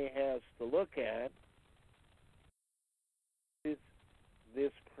thing he has to look at is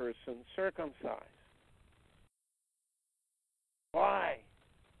this person circumcised. Why?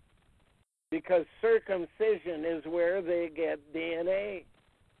 Because circumcision is where they get DNA.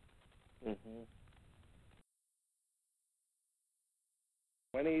 Mm-hmm.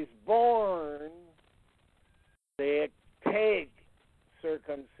 When he's born, they take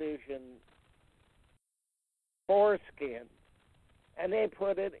circumcision foreskin, and they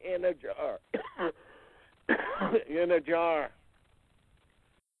put it in a jar. In a jar.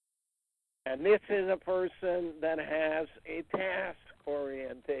 And this is a person that has a task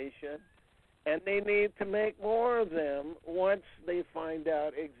orientation, and they need to make more of them once they find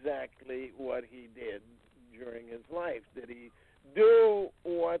out exactly what he did during his life. Did he do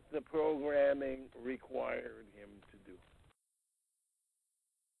what the programming required him to do?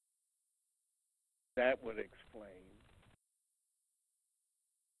 That would explain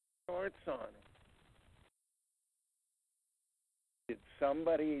shorts on him. Did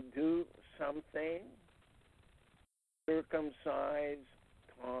somebody do something? Circumcise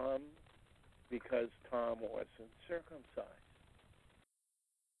Tom because Tom wasn't circumcised.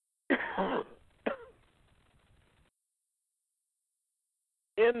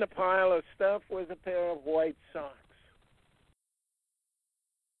 In the pile of stuff was a pair of white socks.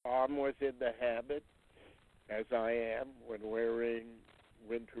 Tom was in the habit, as I am, when wearing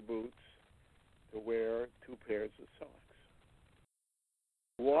winter boots, to wear 2 pairs of socks.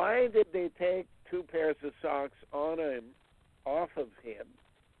 Why did they take 2 pairs of socks off of him,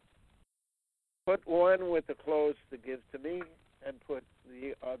 put one with the clothes to give to me, and put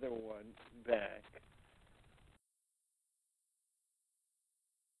the other one back?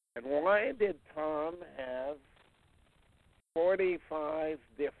 And why did Tom have 45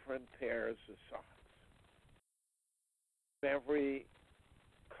 different pairs of socks? Every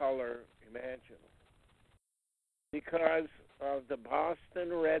color imaginable. Because of the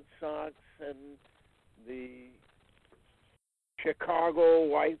Boston Red Sox and the Chicago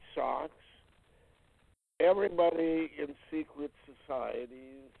White Sox, everybody in secret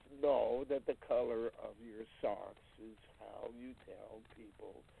societies know that the color of your socks is how you tell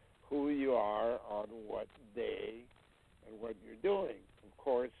people who you are on what day and what you're doing. Of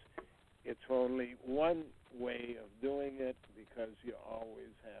course, it's only one way of doing it because you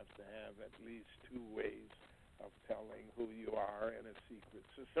always have to have at least 2 ways of telling who you are in a secret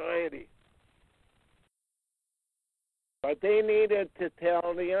society. But they needed to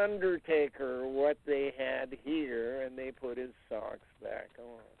tell the undertaker what they had here, and they put his socks back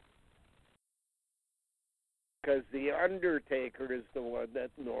on. Because the undertaker is the one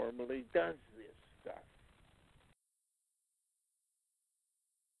that normally does this stuff.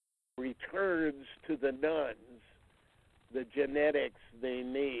 Returns to the nuns the genetics they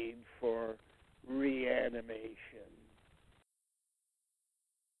need for reanimation.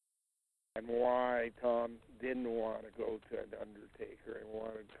 And why Tom didn't want to go to an undertaker and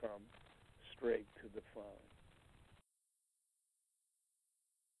wanted to come straight to the phone.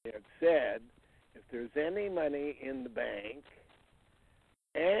 It said, if there's any money in the bank,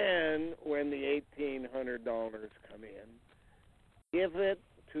 and when the $1,800 come in, give it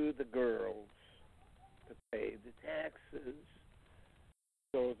to the girls to pay the taxes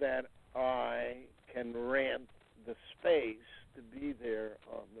so that I can rent the space to be there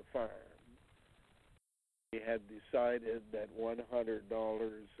on the farm. He had decided that $100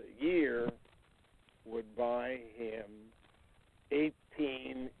 a year would buy him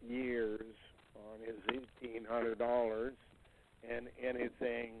 18 years on his $1,800, and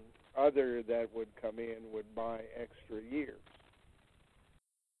anything other that would come in would buy extra years.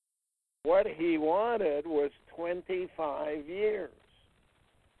 What he wanted was 25 years,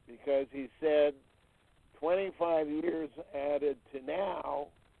 because he said 25 years added to now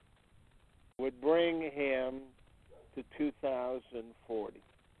would bring him to 2040.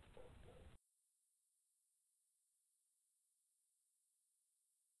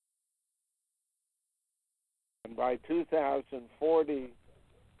 And by 2040,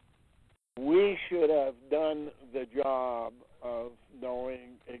 we should have done the job of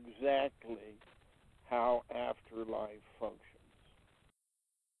knowing exactly how afterlife functions.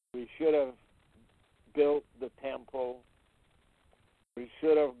 We should have built the temple. We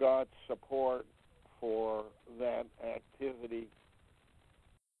should have got support for that activity.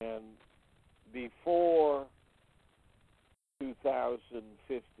 And before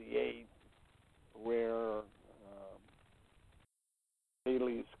 2058, where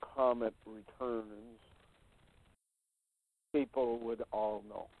Halley's Comet returns, people would all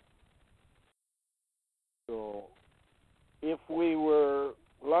know. So if we were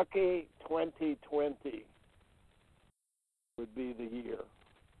lucky, 2020 would be the year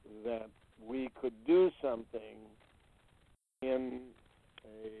that we could do something in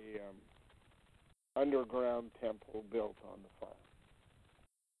a underground temple built on the farm.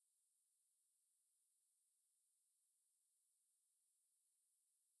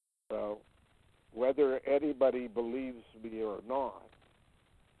 So whether anybody believes me or not,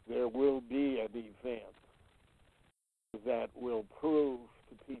 there will be an event that will prove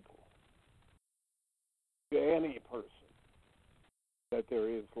to people, to any person, that there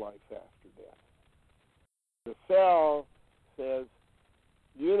is life after death. The cell says,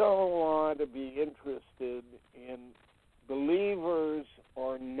 you don't want to be interested in believers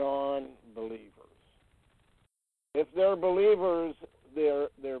or non-believers. If they're believers,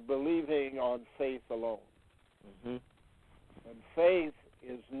 they're believing on faith alone. Mm-hmm. And faith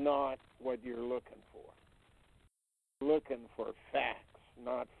is not what you're looking for. You're looking for facts,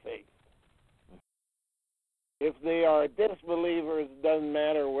 not faith. If they are disbelievers, it doesn't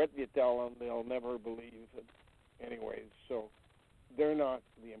matter what you tell them, they'll never believe it anyways. So they're not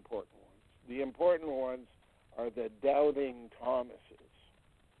the important ones. The important ones are the doubting Thomases,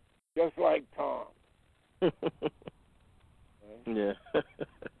 just like Tom. Right? Yeah.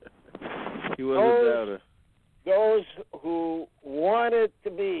 He was a doubter. Those who want it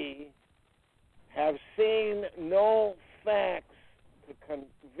to be have seen no facts to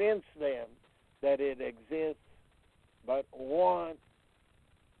convince them that it exists, but want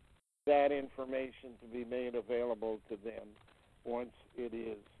that information to be made available to them once it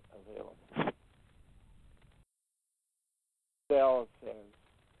is available. Cell says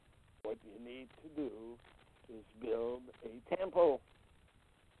what you need to do is build a temple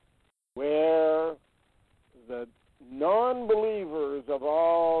where the non-believers of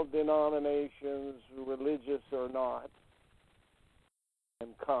all denominations, religious or not, can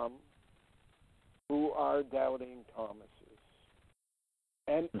come, who are doubting Thomases.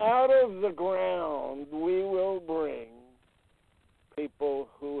 And out of the ground we will bring people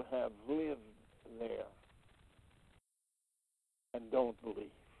who have lived there and don't believe,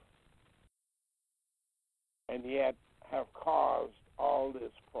 and yet have caused all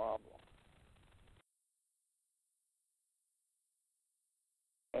this problem.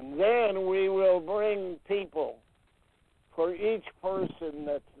 And then we will bring people for each person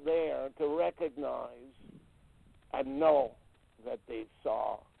that's there to recognize and know that they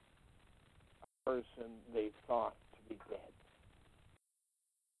saw a person they thought to be dead,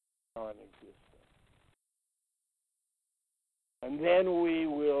 non-existent. And then we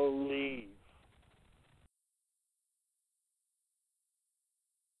will leave.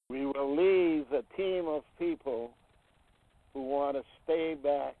 We will leave a team of people who want to stay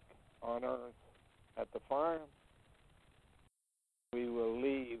back on Earth at the farm. We will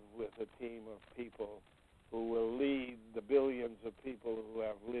leave with a team of people who will lead the billions of people who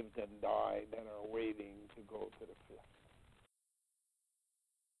have lived and died and are waiting to go to the fifth.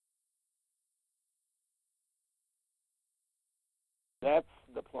 That's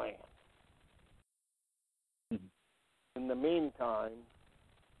the plan. In the meantime,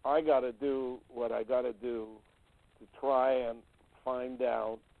 I got to do what I got to do to try and find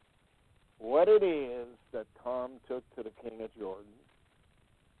out what it is that Tom took to the King of Jordan.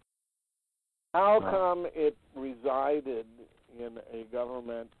 How come it resided in a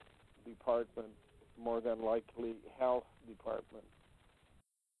government department, more than likely health department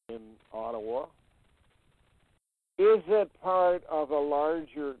in Ottawa? Is it part of a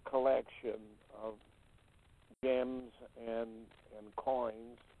larger collection of gems and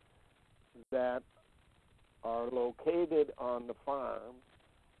coins that are located on the farm,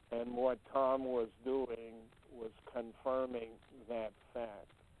 and what Tom was doing was confirming that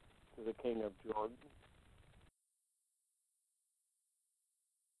fact to the King of Jordan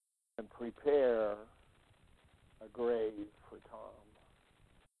and prepare a grave for Tom.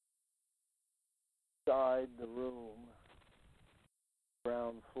 Inside the room,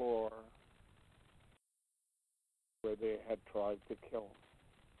 ground floor, where they had tried to kill him.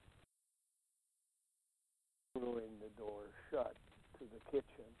 Screwing the door shut to the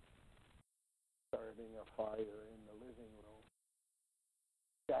kitchen, starting a fire in the living room.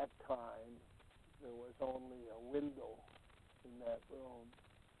 At that time, there was only a window in that room.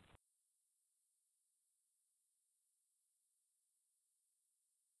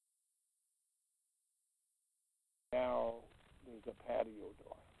 Now there's a patio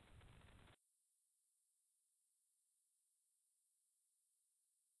door.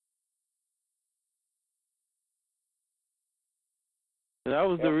 That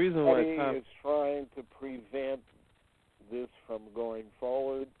was the reason why Tom is trying to prevent this from going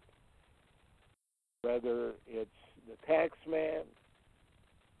forward, whether it's the tax man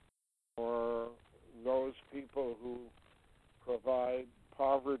or those people who provide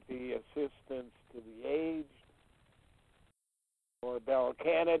poverty assistance to the aged, or Bell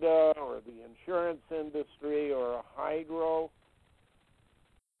Canada, or the insurance industry, or Hydro,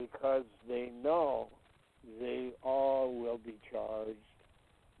 because they know they all will be charged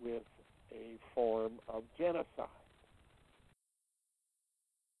with a form of genocide.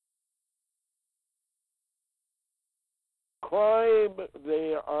 Crime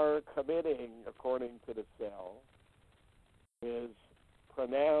they are committing, according to the cell, is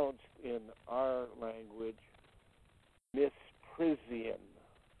pronounced in our language misprision.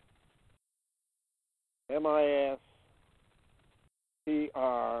 misprision.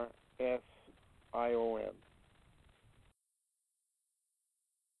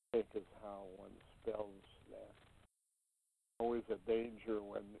 I think is how one spells that. Always a danger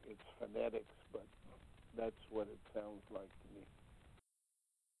when it's phonetics, but that's what it sounds like to me.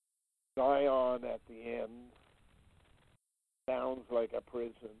 Zion at the end sounds like a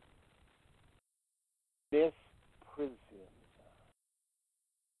prison. This prison.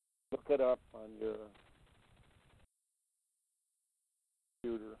 Look it up on your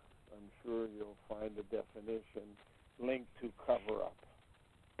computer. I'm sure you'll find a definition linked to cover up.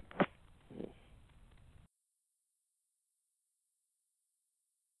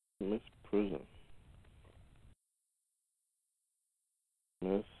 Misprison.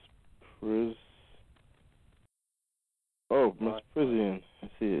 Misprision. I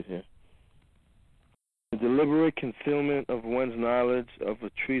see it here. The deliberate concealment of one's knowledge of a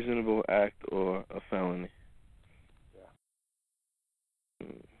treasonable act or a felony. Yeah.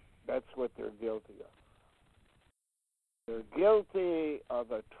 That's what they're guilty of. They're guilty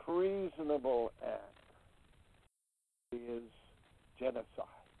of a treasonable act. It is genocide.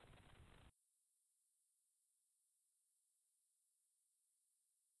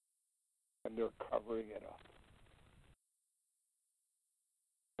 And they're covering it up.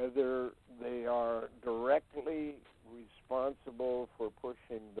 Whether they are directly responsible for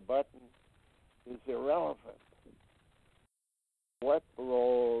pushing the button is irrelevant. What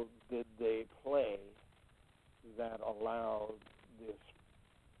role did they play that allowed this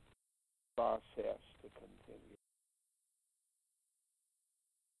process to continue?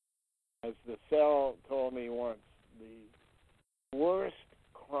 As the cell told me once, the worst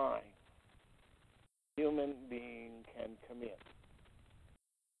crime a human being can commit,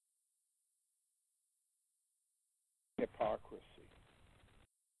 hypocrisy.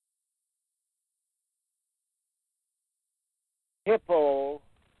 Hippo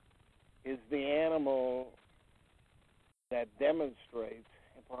is the animal that demonstrates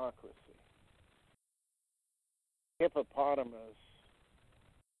hypocrisy. Hippopotamus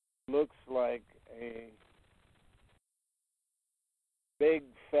looks like a big,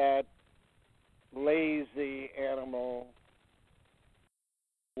 fat, lazy animal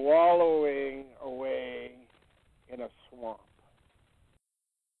wallowing away in a swamp.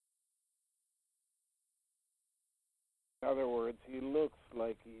 In other words, he looks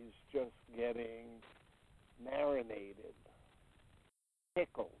like he's just getting marinated,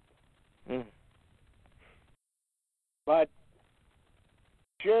 pickled. But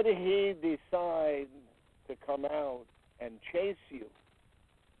should he decide to come out and chase you,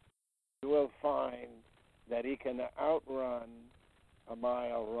 you will find that he can outrun a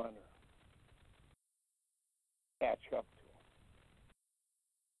mile runner, catch up to him,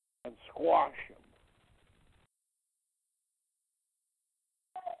 and squash him.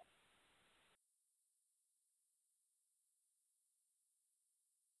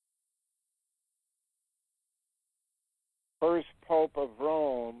 First Pope of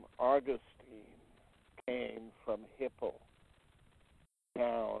Rome, Augustine, came from Hippo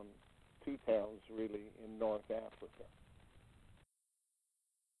town, two towns really, in North Africa.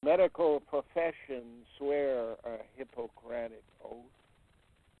 Medical professions swear a Hippocratic oath.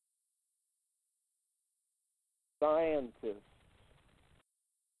 Scientists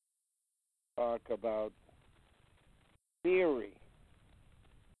talk about theory.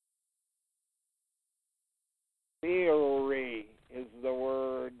 Theory is the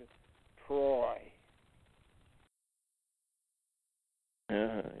word Troy.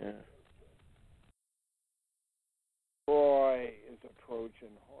 Yeah. Troy is a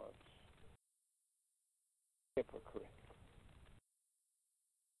Trojan horse. Hypocrite.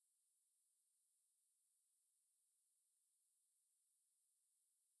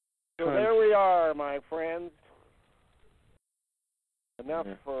 So there we are, my friends. Enough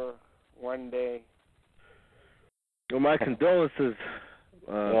for one day. Well, my condolences,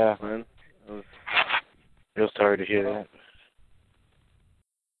 man. I was real sorry to hear that.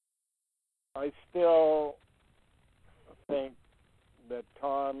 I still think that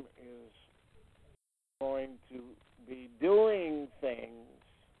Tom is going to be doing things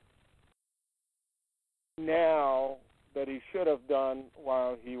now that he should have done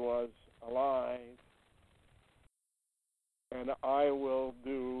while he was alive. and I will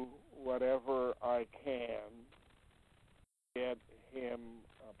do whatever I can to get him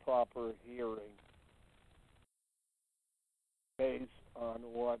a proper hearing based on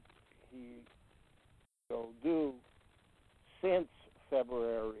what he will do since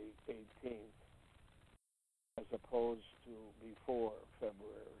February 18th, as opposed to before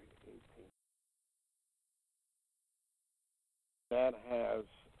February 18th. That has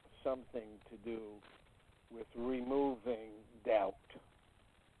something to do with removing doubt.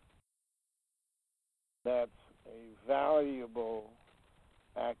 That's a valuable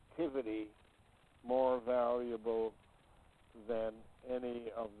activity, more valuable than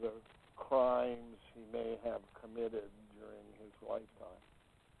any of the crimes he may have committed during his lifetime.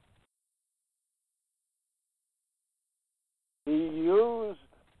 He used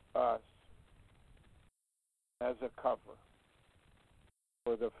us as a cover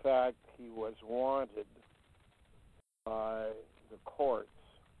for the fact he was wanted by the courts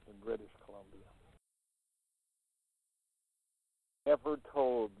in British Columbia. Never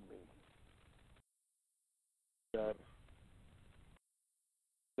told me that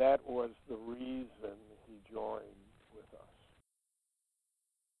that was the reason he joined with us.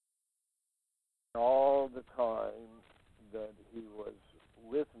 All the time that he was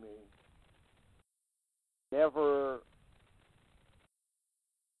with me, never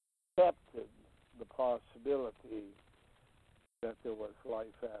accepted the possibility that there was life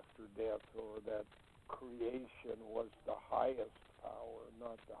after death, or that creation was the highest power,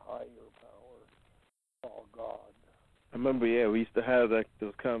 not the higher power, called God. I remember, we used to have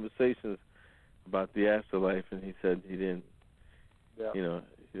those conversations about the afterlife, and he said he didn't, he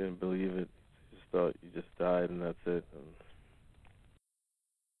didn't believe it. He just thought you just died and that's it.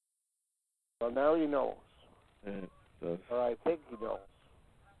 Well, now he knows. Yeah, or I think he knows.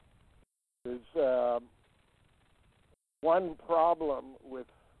 There's one problem with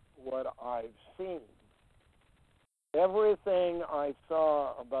what I've seen. Everything I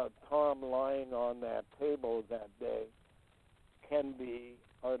saw about Tom lying on that table that day can be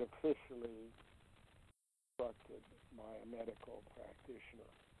artificially constructed by a medical practitioner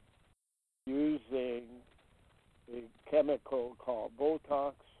using a chemical called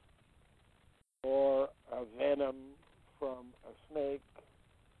Botox or a venom from a snake.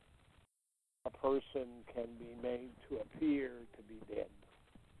 A person can be made to appear to be dead.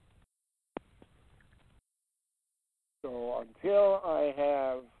 So until I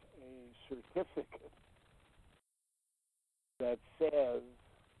have a certificate that says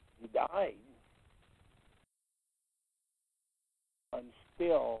he died, I'm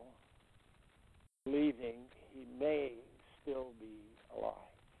still believing he may still be alive.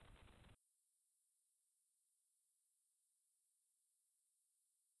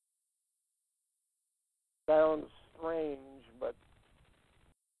 Sounds strange, but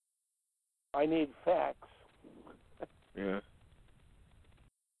I need facts. Yeah.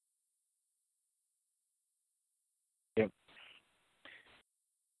 Yep.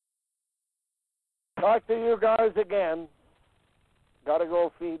 Talk to you guys again. Got to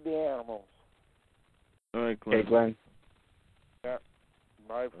go feed the animals. All right, Glenn. Okay, Glenn. Yeah.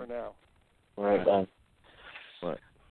 Bye for now. All right, bye. Bye.